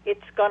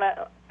 It's going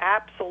to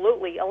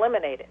absolutely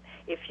eliminate it.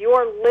 If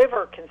your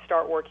liver can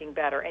start working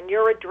better and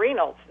your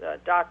adrenals,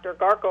 Dr.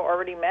 Garko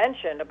already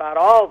mentioned about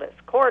all this,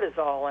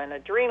 cortisol and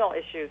adrenal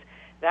issues,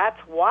 that's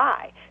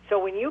why.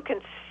 So when you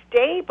can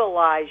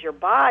stabilize your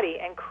body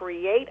and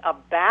create a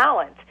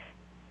balance,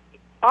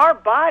 our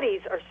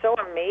bodies are so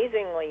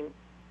amazingly,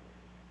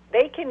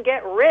 they can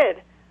get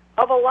rid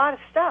of a lot of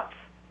stuff.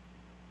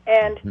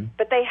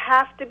 But they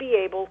have to be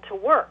able to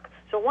work.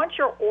 So once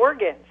your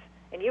organs,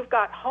 and you've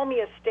got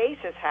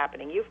homeostasis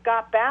happening, you've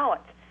got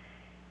balance,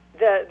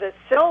 the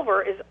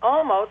silver is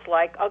almost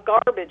like a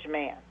garbage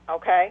man,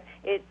 okay?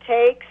 It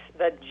takes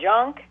the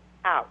junk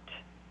out,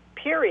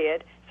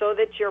 period, so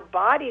that your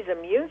body's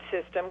immune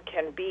system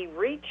can be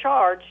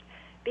recharged,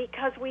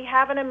 because we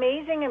have an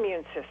amazing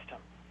immune system.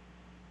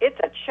 It's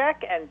a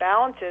check and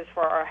balances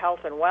for our health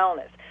and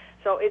wellness.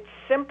 So it's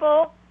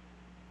simple.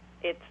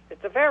 It's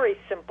a very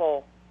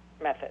simple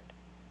method.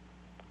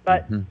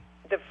 But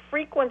the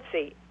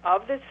frequency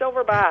of the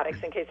silver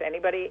biotics, in case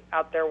anybody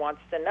out there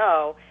wants to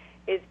know,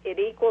 is it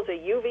equals a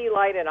UV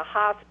light in a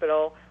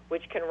hospital,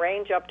 which can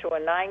range up to a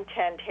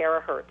 910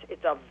 terahertz.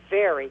 It's a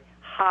very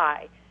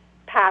high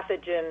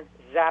pathogen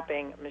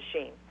zapping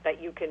machine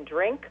that you can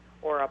drink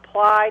or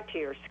apply to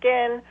your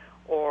skin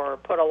or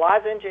put a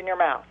lozenge in your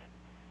mouth.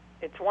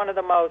 It's one of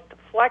the most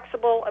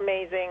flexible,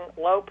 amazing,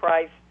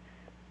 low-price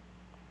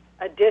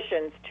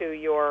additions to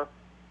your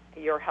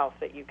health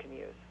that you can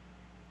use.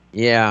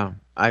 Yeah,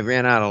 I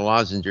ran out of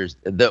lozenges.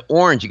 The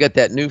orange, you got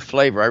that new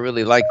flavor. I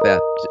really like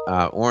that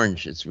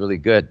orange. It's really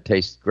good.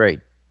 Tastes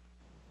great.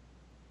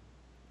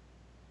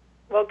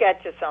 We'll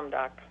get you some,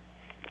 Doc.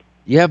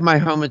 You have my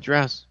home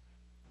address.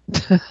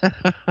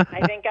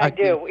 I think I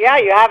do. Yeah,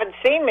 you haven't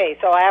seen me,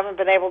 so I haven't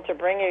been able to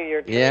bring you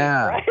your treat.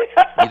 Yeah. Right?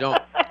 You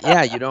don't.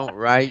 Yeah, you don't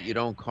write. You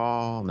don't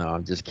call. No,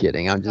 I'm just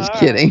kidding. I'm just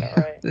kidding.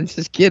 I'm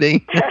just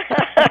kidding.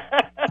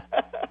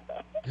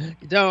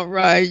 You don't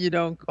write. You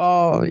don't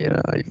call. You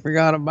know, you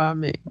forgot about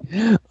me.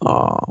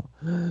 Oh,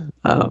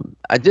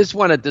 I just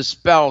want to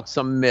dispel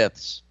some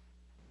myths.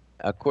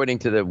 According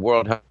to the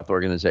World Health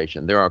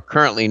Organization, there are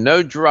currently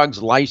no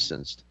drugs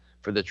licensed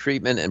for the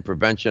treatment and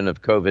prevention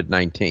of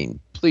COVID-19.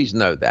 Please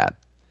know that.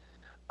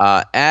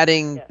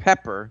 Adding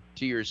pepper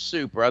to your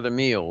soup or other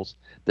meals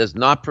does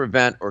not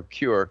prevent or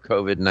cure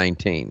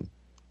COVID-19.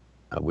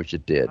 I wish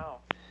it did.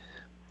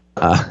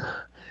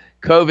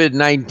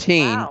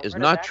 COVID-19 is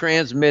not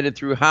transmitted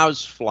through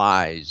house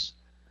flies.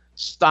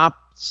 Stop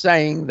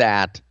saying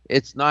that.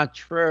 It's not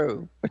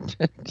true.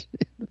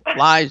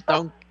 Flies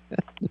don't.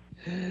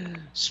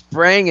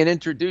 Spraying and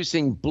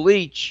introducing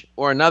bleach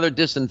or another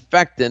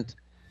disinfectant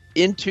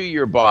into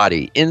your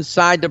body,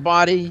 inside the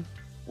body,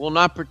 will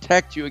not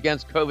protect you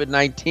against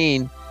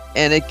COVID-19,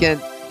 and it can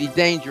be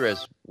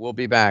dangerous. We'll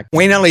be back.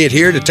 Wayne Elliott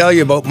here to tell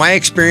you about my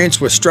experience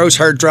with Strauss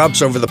Heart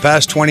Drops over the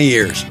past 20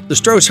 years. The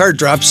Strauss Heart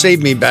Drops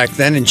saved me back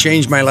then and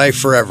changed my life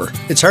forever.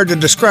 It's hard to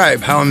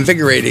describe how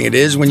invigorating it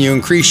is when you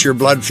increase your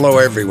blood flow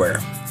everywhere.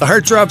 The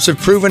Heart Drops have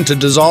proven to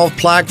dissolve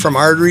plaque from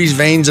arteries,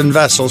 veins, and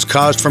vessels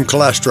caused from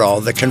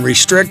cholesterol that can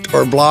restrict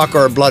or block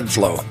our blood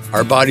flow,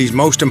 our body's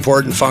most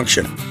important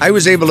function. I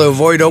was able to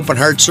avoid open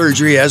heart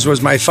surgery, as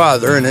was my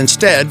father, and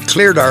instead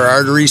cleared our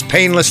arteries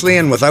painlessly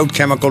and without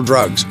chemical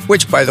drugs,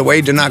 which, by the way,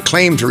 do not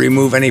claim to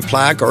remove any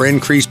plaque or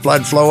increase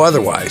blood flow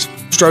otherwise.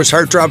 Strauss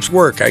Heart Drops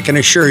work, I can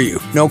assure you.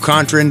 No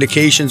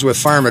contraindications with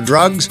pharma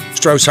drugs.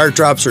 Strauss Heart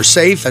Drops are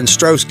safe, and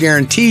Strauss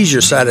guarantees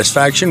your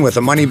satisfaction with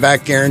a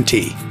money-back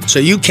guarantee. So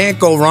you can't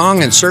go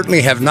wrong and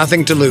certainly have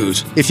nothing to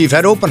lose. If you've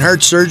had open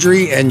heart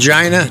surgery,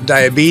 angina,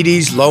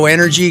 diabetes, low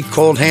energy,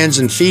 cold hands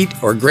and feet,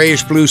 or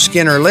grayish-blue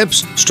skin or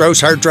lips,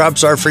 Strauss Heart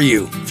Drops are for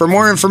you. For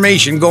more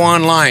information, go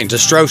online to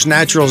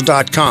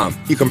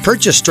StraussNaturals.com. You can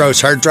purchase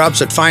Strauss Heart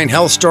Drops at fine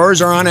health stores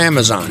or on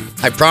Amazon.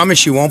 I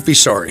promise you won't be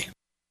sorry.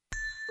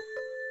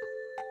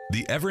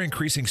 The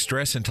ever-increasing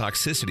stress and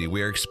toxicity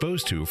we are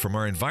exposed to from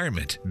our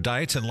environment,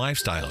 diets, and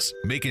lifestyles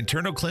make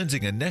internal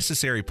cleansing a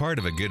necessary part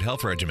of a good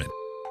health regimen.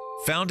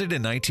 Founded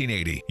in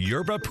 1980,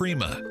 Yerba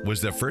Prima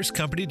was the first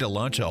company to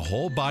launch a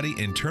whole-body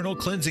internal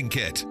cleansing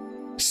kit.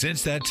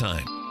 Since that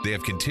time, they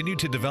have continued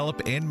to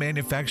develop and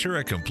manufacture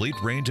a complete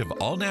range of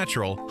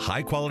all-natural,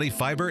 high-quality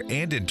fiber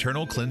and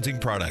internal cleansing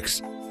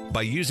products.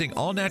 By using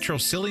all-natural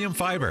psyllium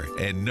fiber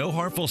and no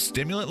harmful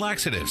stimulant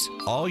laxatives,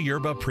 all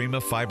Yerba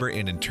Prima fiber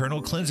and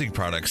internal cleansing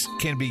products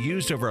can be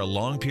used over a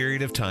long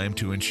period of time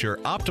to ensure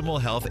optimal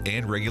health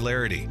and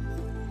regularity.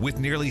 With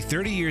nearly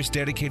 30 years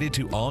dedicated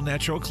to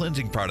all-natural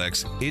cleansing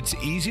products, it's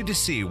easy to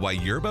see why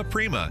Yerba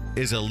Prima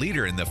is a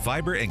leader in the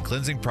fiber and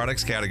cleansing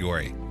products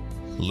category.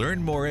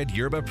 Learn more at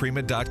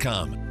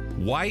yerbaprima.com,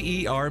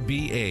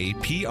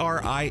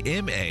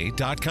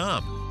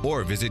 YERBAPRIMA.com,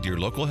 or visit your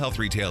local health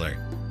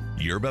retailer.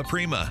 Yerba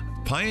Prima,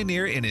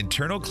 pioneer in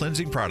internal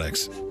cleansing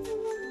products.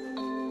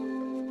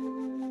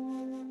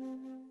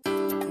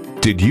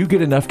 Did you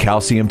get enough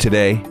calcium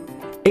today?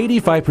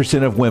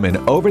 85% of women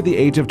over the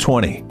age of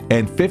 20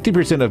 and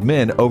 50% of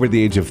men over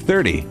the age of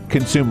 30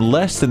 consume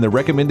less than the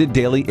recommended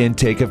daily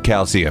intake of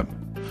calcium.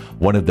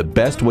 One of the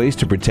best ways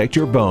to protect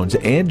your bones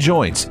and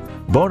joints,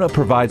 Bone-Up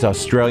provides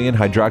Australian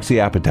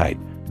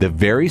hydroxyapatite, the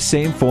very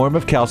same form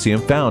of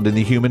calcium found in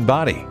the human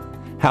body.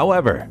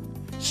 However,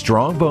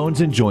 strong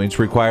bones and joints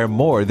require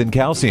more than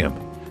calcium.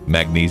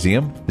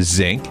 Magnesium,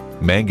 zinc,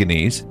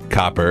 manganese,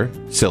 copper,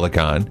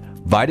 silicon,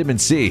 vitamin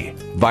C,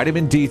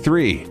 vitamin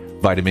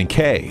D3, vitamin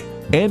K,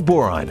 and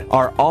boron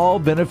are all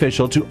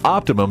beneficial to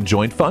optimum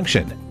joint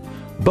function.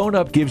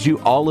 Bone-Up gives you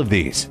all of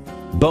these.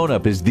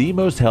 Bone-Up is the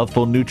most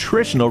healthful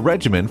nutritional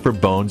regimen for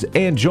bones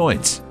and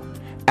joints.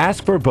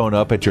 Ask for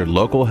Bone-Up at your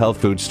local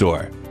health food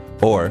store.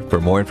 Or,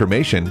 for more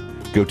information,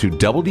 go to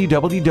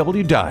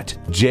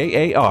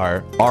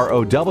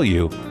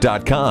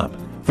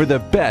www.jarrow.com for the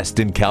best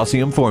in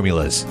calcium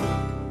formulas.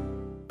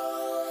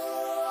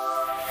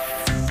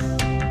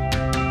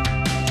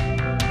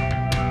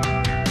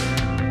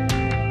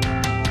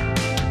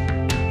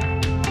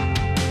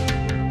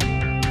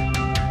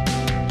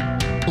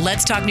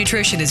 Let's Talk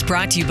Nutrition is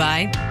brought to you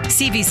by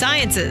CV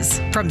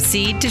Sciences, from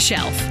seed to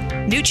shelf.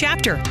 New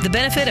chapter, the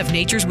benefit of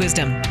nature's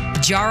wisdom.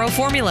 Jarrow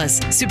Formulas,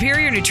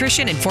 superior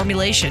nutrition and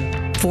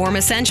formulation. Form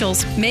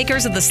Essentials,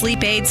 makers of the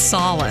sleep aid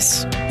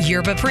Solace.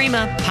 Yerba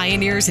Prima,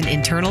 pioneers in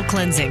internal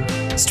cleansing.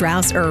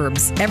 Strauss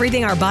Herbs,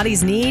 everything our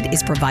bodies need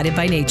is provided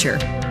by nature.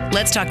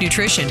 Let's Talk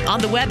Nutrition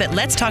on the web at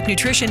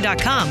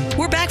letstalknutrition.com.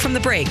 We're back from the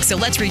break, so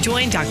let's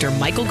rejoin Dr.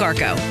 Michael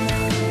Garko.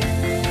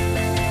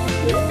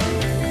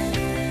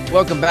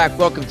 Welcome back.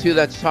 Welcome to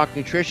Let's Talk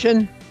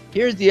Nutrition.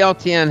 Here's the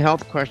LTN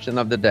health question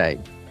of the day.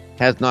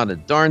 Has not a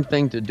darn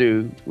thing to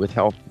do with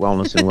health,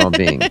 wellness, and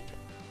well-being.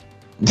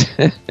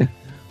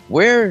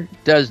 Where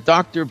does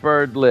Dr.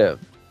 Bird live?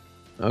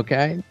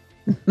 Okay.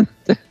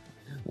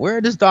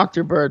 Where does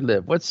Dr. Bird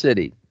live? What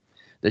city?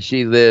 Does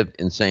she live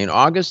in St.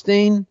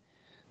 Augustine?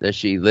 Does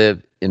she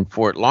live in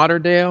Fort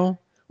Lauderdale?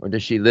 Or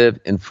does she live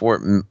in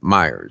Fort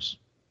Myers?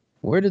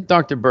 Where does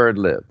Dr. Bird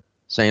live?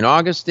 St.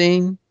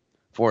 Augustine,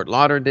 Fort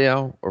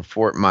Lauderdale, or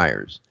Fort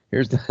Myers?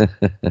 Here's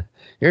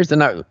the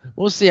number.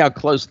 We'll see how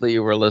closely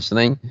you were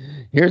listening.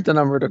 Here's the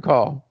number to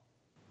call.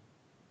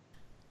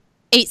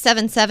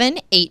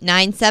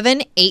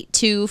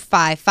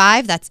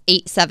 877-897-8255. That's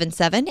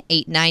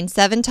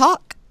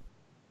 877-897-TALK.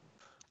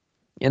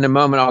 In a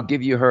moment, I'll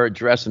give you her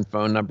address and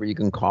phone number. You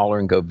can call her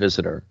and go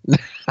visit her.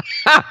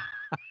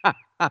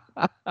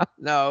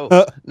 No,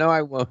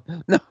 I won't.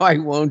 No, I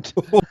won't.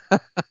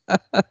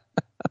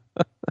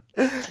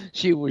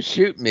 She will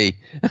shoot me.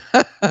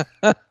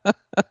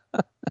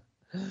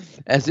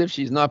 As if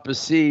she's not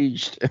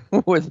besieged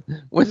with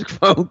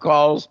phone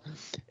calls.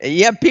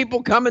 You have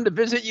people coming to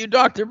visit you,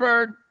 Dr.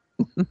 Bird?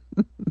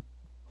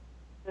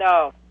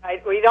 No,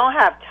 we don't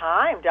have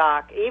time,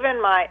 Doc.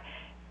 Even as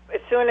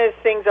soon as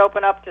things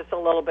open up just a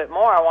little bit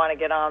more, I want to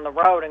get on the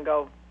road and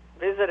go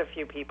visit a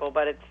few people,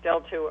 but it's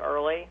still too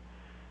early.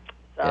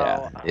 So,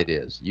 yeah, it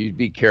is. You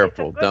be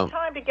careful. It's a good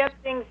time to get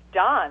things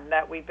done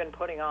that we've been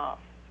putting off.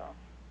 So.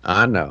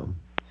 I know.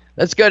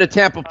 Let's go to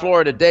Tampa,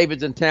 Florida.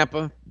 David's in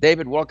Tampa.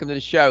 David, welcome to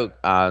the show.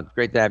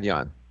 Great to have you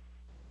on.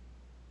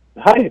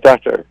 Hi,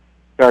 Dr.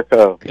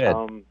 Garko.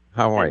 Good.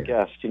 How are you?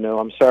 Guest.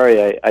 I'm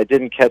sorry I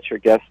didn't catch your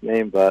guest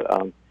name, but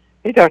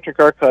hey, Dr.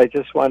 Garko, I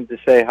just wanted to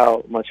say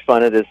how much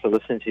fun it is to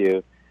listen to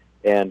you.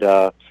 And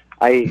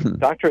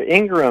Dr.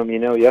 Ingram,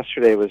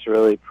 yesterday was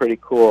really pretty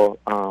cool.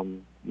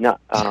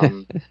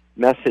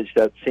 Message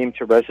that seemed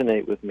to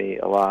resonate with me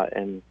a lot,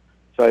 and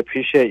so I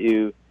appreciate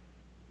you,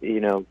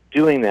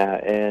 doing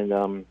that.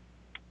 And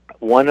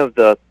one of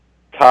the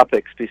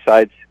topics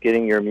besides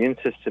getting your immune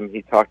system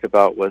he talked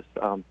about was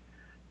to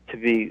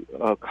be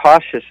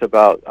cautious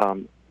about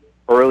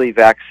early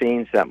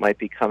vaccines that might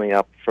be coming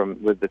up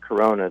with the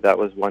corona. That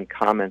was one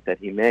comment that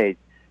he made.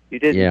 You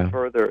didn't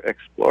further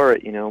explore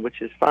it,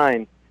 which is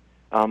fine.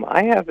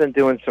 I have been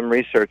doing some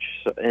research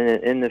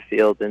in the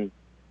field, and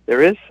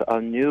there is a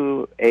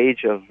new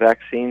age of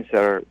vaccines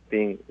that are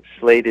being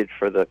slated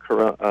for the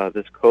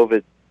this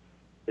COVID.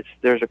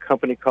 There's a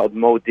company called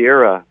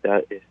Moderna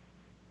that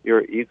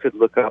you could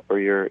look up, or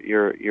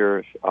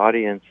your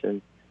audience,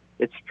 and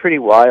it's pretty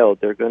wild.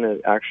 They're going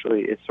to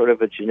actually, it's sort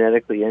of a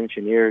genetically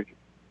engineered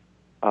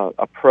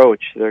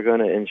approach. They're going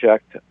to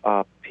inject.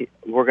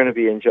 We're going to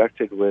be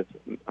injected with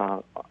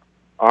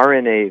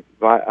RNA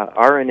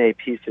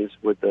pieces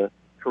with the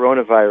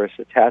coronavirus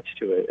attached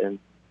to it, and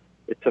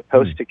it's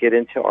supposed to get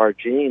into our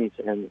genes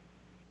and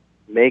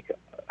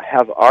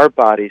have our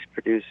bodies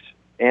produce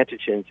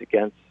antigens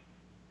against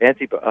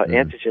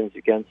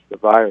the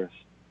virus.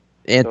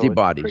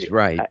 Antibodies, so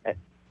right?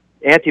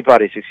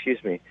 Antibodies,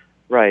 excuse me.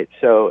 Right.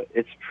 So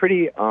it's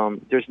pretty.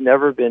 There's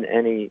never been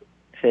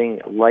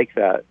anything like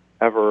that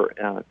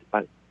ever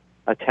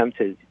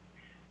attempted,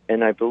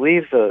 and I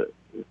believe the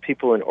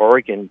people in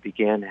Oregon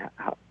began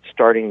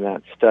starting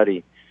that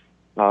study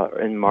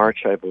in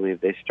March. I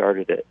believe they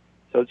started it.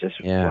 So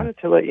just wanted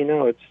to let you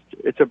know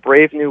it's a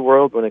brave new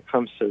world when it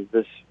comes to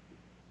this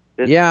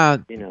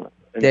infection,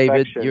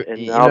 David,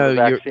 and now the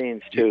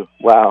vaccines too.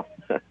 Wow.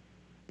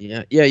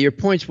 Yeah, your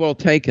point's well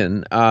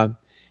taken. And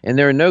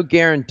there are no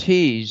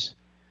guarantees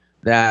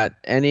that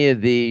any of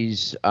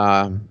these,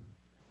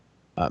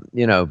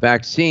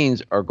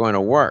 vaccines are going to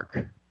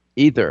work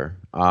either.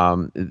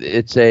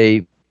 It's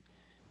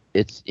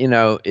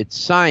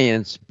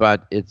science,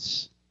 but there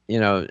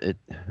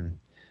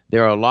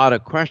are a lot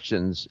of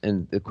questions,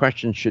 and the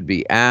questions should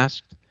be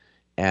asked,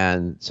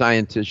 and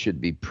scientists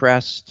should be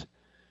pressed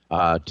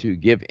to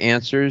give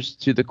answers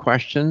to the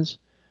questions.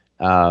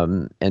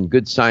 And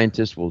good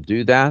scientists will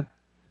do that.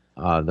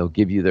 They'll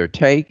give you their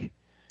take.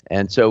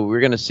 And so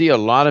we're going to see a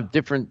lot of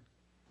different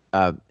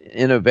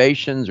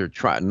innovations or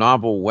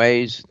novel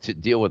ways to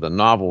deal with a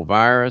novel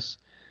virus.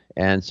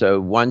 And so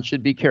one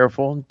should be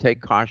careful,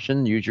 take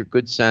caution, use your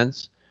good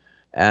sense.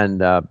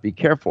 and be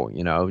careful.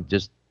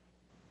 Just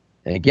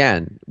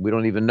again, we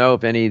don't even know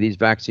if any of these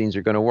vaccines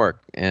are going to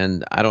work,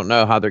 and I don't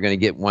know how they're going to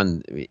get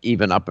one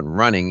even up and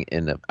running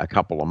in a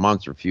couple of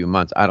months or a few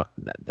months.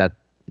 That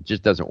it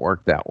just doesn't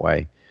work that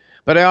way.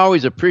 But I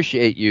always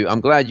appreciate you.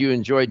 I'm glad you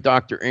enjoyed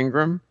Dr.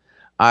 Ingram.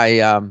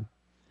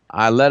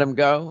 I let him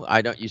go.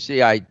 I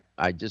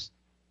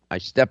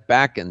stepped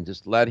back and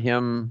just let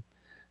him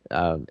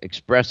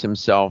express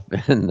himself,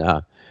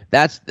 and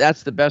that's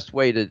the best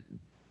way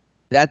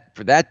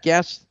for that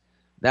guest.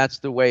 That's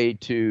the way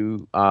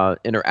to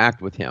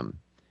interact with him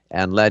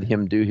and let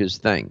him do his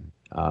thing.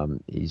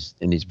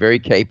 He's very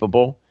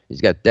capable.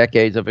 He's got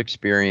decades of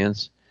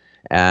experience,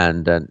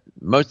 and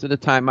most of the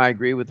time I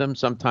agree with him.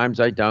 Sometimes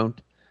I don't,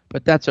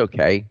 but that's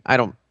okay.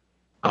 I'm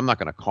not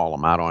going to call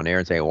him out on air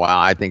and say, "Well,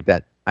 I think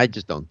that." I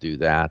just don't do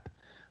that.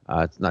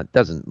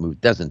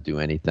 Doesn't do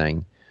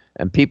anything.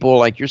 And people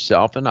like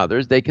yourself and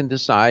others, they can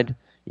decide,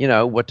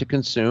 what to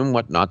consume,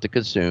 what not to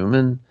consume,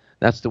 and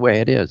that's the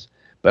way it is.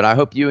 But I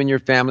hope you and your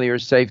family are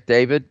safe,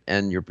 David,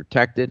 and you're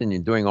protected, and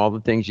you're doing all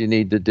the things you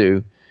need to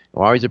do. I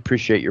always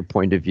appreciate your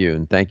point of view,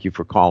 and thank you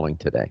for calling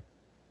today.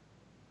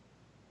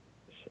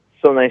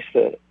 So nice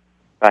to.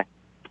 Bye.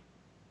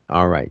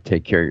 All right.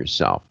 Take care of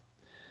yourself.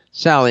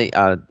 Sally,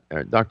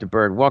 Dr.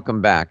 Bird,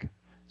 welcome back.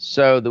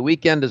 So the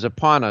weekend is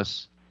upon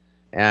us,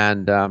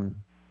 and do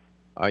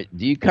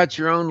you cut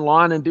your own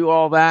lawn and do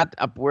all that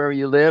up where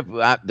you live?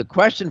 The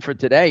question for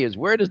today is,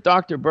 where does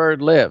Dr.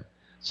 Bird live?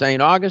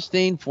 St.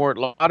 Augustine, Fort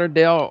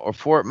Lauderdale, or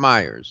Fort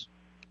Myers?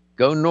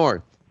 Go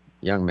north,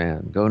 young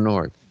man. Go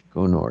north.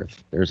 Go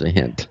north. There's a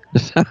hint.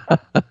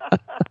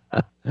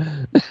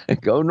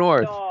 Go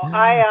north. So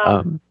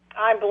I'm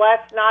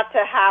blessed not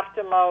to have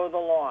to mow the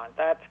lawn.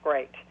 That's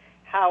great.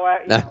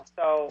 However,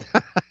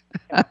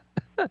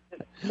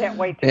 can't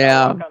wait to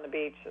go walk on the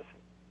beaches.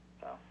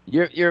 So.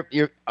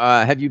 You're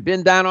have you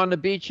been down on the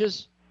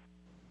beaches?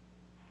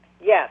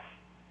 Yes.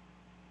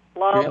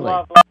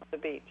 Love the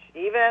beach.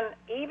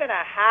 Even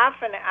a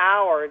half an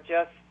hour,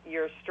 just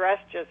your stress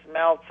just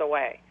melts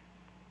away.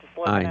 Just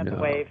looking at the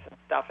waves and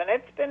stuff. And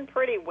it's been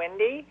pretty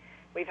windy.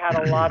 We've had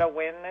a lot of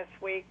wind this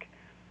week.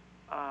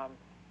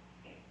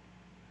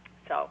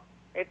 So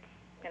it's,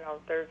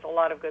 there's a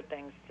lot of good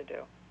things to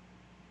do.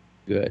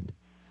 Good.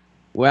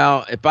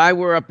 Well, if I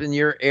were up in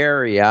your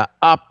area,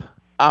 up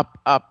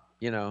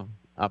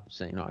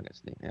St.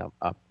 Augustine,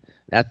 up.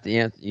 That's the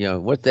answer.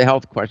 What's the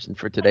health question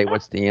for today?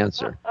 What's the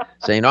answer?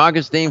 St.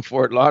 Augustine,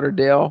 Fort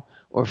Lauderdale,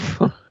 or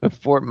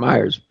Fort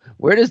Myers?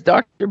 Where does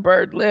Dr.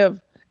 Bird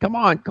live? Come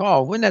on,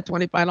 call. Win that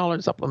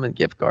 $25 supplement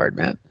gift card,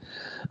 man.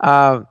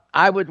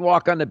 I would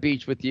walk on the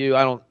beach with you.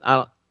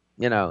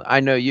 I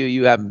know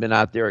you haven't been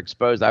out there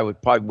exposed. I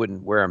probably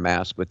wouldn't wear a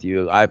mask with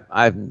you.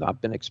 I've not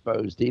been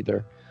exposed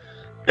either.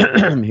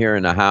 I'm here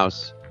in the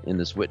house in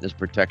this witness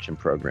protection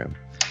program.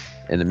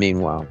 In the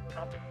meanwhile,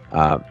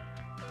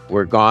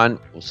 we're gone.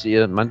 We'll see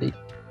you Monday.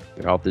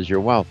 Your health is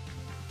your wealth.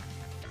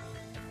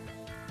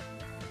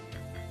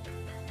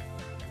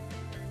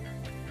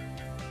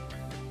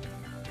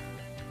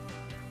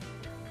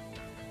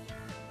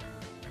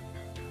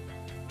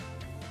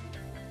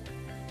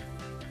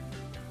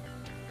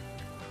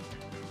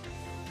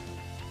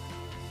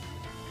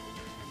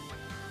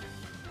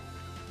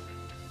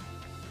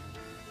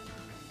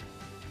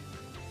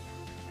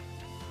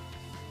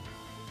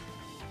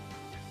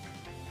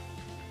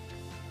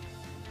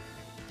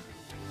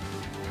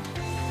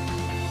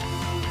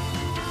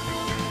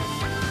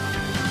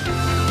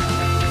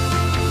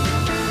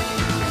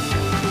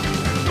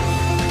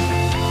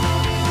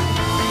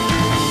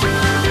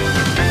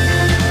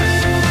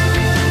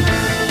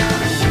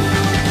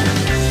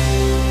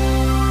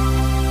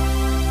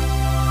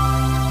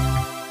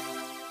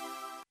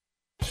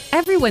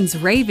 Everyone's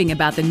raving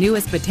about the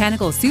newest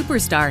botanical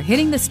superstar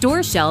hitting the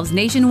store shelves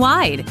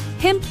nationwide.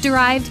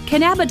 Hemp-derived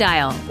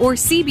cannabidiol, or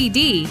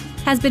CBD,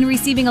 has been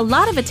receiving a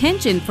lot of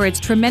attention for its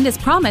tremendous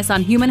promise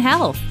on human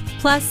health.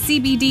 Plus,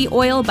 CBD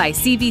Oil by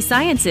CV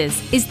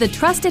Sciences is the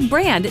trusted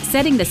brand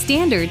setting the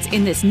standards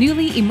in this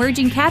newly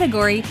emerging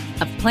category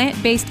of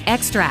plant-based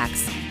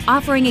extracts,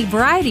 offering a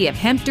variety of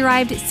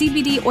hemp-derived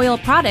CBD oil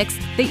products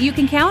that you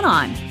can count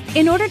on.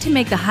 In order to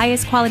make the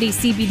highest quality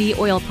CBD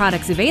oil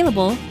products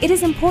available, it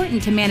is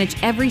important to manage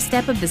every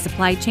step of the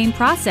supply chain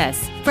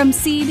process, from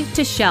seed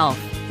to shelf.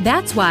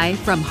 That's why,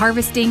 from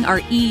harvesting our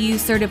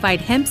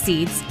EU-certified hemp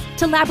seeds,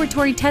 to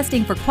laboratory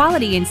testing for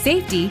quality and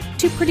safety,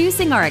 to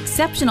producing our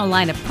exceptional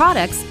line of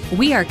products,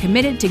 we are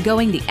committed to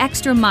going the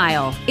extra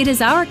mile. It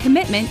is our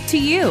commitment to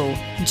you.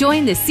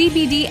 Join the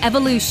CBD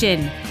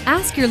evolution.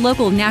 Ask your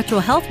local natural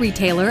health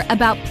retailer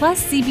about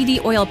Plus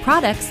CBD oil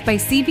products by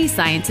CV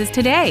Sciences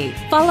today.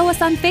 Follow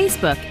us on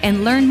Facebook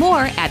and learn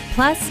more at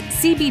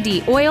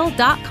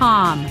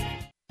pluscbdoil.com.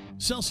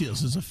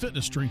 Celsius is a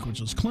fitness drink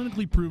which is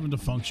clinically proven to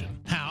function.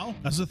 How?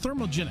 As a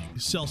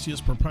thermogenic, Celsius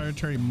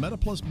proprietary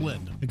MetaPlus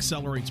blend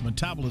accelerates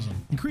metabolism,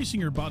 increasing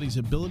your body's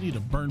ability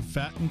to burn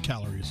fat and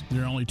calories.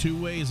 There are only two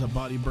ways a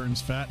body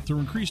burns fat: through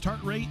increased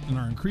heart rate and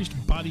our increased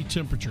body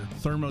temperature,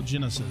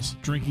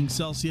 thermogenesis. Drinking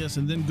Celsius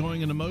and then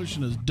going into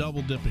motion is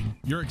double dipping.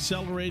 You're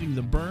accelerating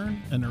the burn,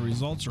 and the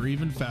results are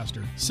even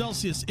faster.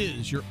 Celsius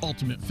is your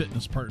ultimate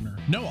fitness partner.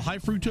 No high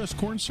fructose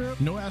corn syrup,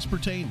 no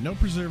aspartame, no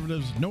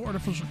preservatives, no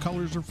artificial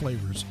colors or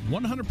flavors.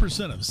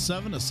 100% of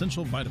 7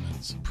 essential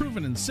vitamins.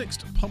 Proven in 6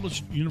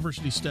 published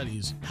university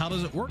studies. How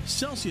does it work?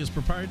 Celsius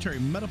proprietary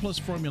MetaPlus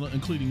formula,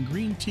 including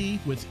green tea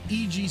with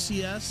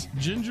EGCS,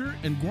 ginger,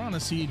 and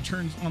guarana seed,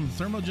 turns on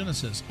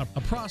thermogenesis,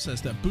 a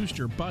process that boosts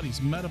your body's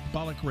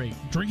metabolic rate.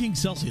 Drinking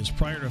Celsius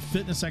prior to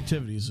fitness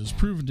activities is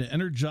proven to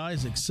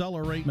energize,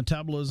 accelerate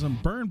metabolism,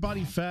 burn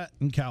body fat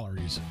and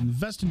calories.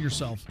 Invest in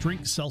yourself.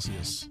 Drink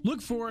Celsius.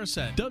 Look for us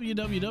at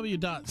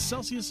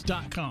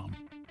www.celsius.com.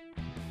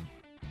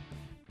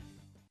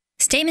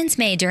 Statements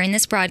made during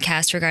this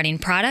broadcast regarding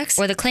products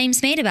or the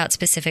claims made about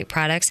specific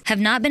products have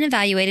not been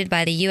evaluated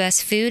by the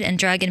U.S. Food and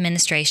Drug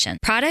Administration.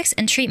 Products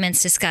and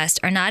treatments discussed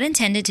are not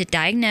intended to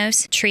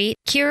diagnose, treat,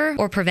 cure,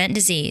 or prevent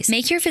disease.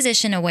 Make your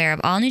physician aware of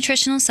all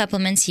nutritional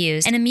supplements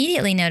used and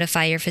immediately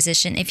notify your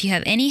physician if you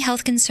have any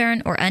health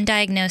concern or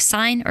undiagnosed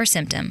sign or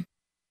symptom.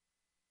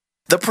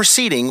 The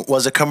preceding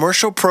was a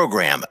commercial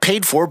program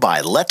paid for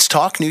by Let's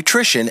Talk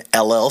Nutrition,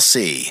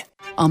 LLC.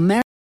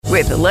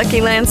 With the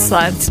Lucky Land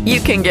Slots, you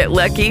can get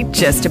lucky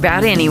just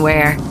about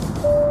anywhere.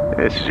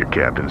 This is your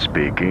captain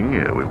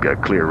speaking. We've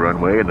got clear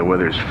runway and the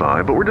weather's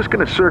fine, but we're just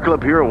going to circle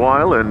up here a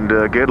while and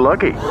get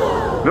lucky.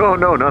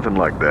 No, nothing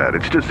like that.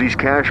 It's just these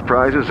cash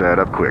prizes add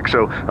up quick.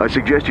 So I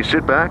suggest you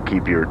sit back,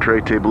 keep your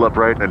tray table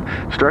upright, and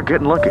start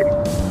getting lucky.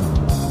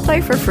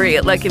 Play for free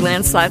at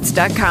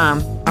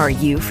LuckyLandSlots.com. Are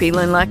you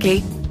feeling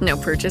lucky? No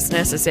purchase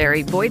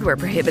necessary. Void where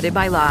prohibited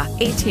by law.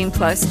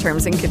 18+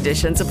 terms and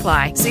conditions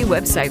apply. See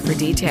website for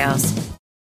details.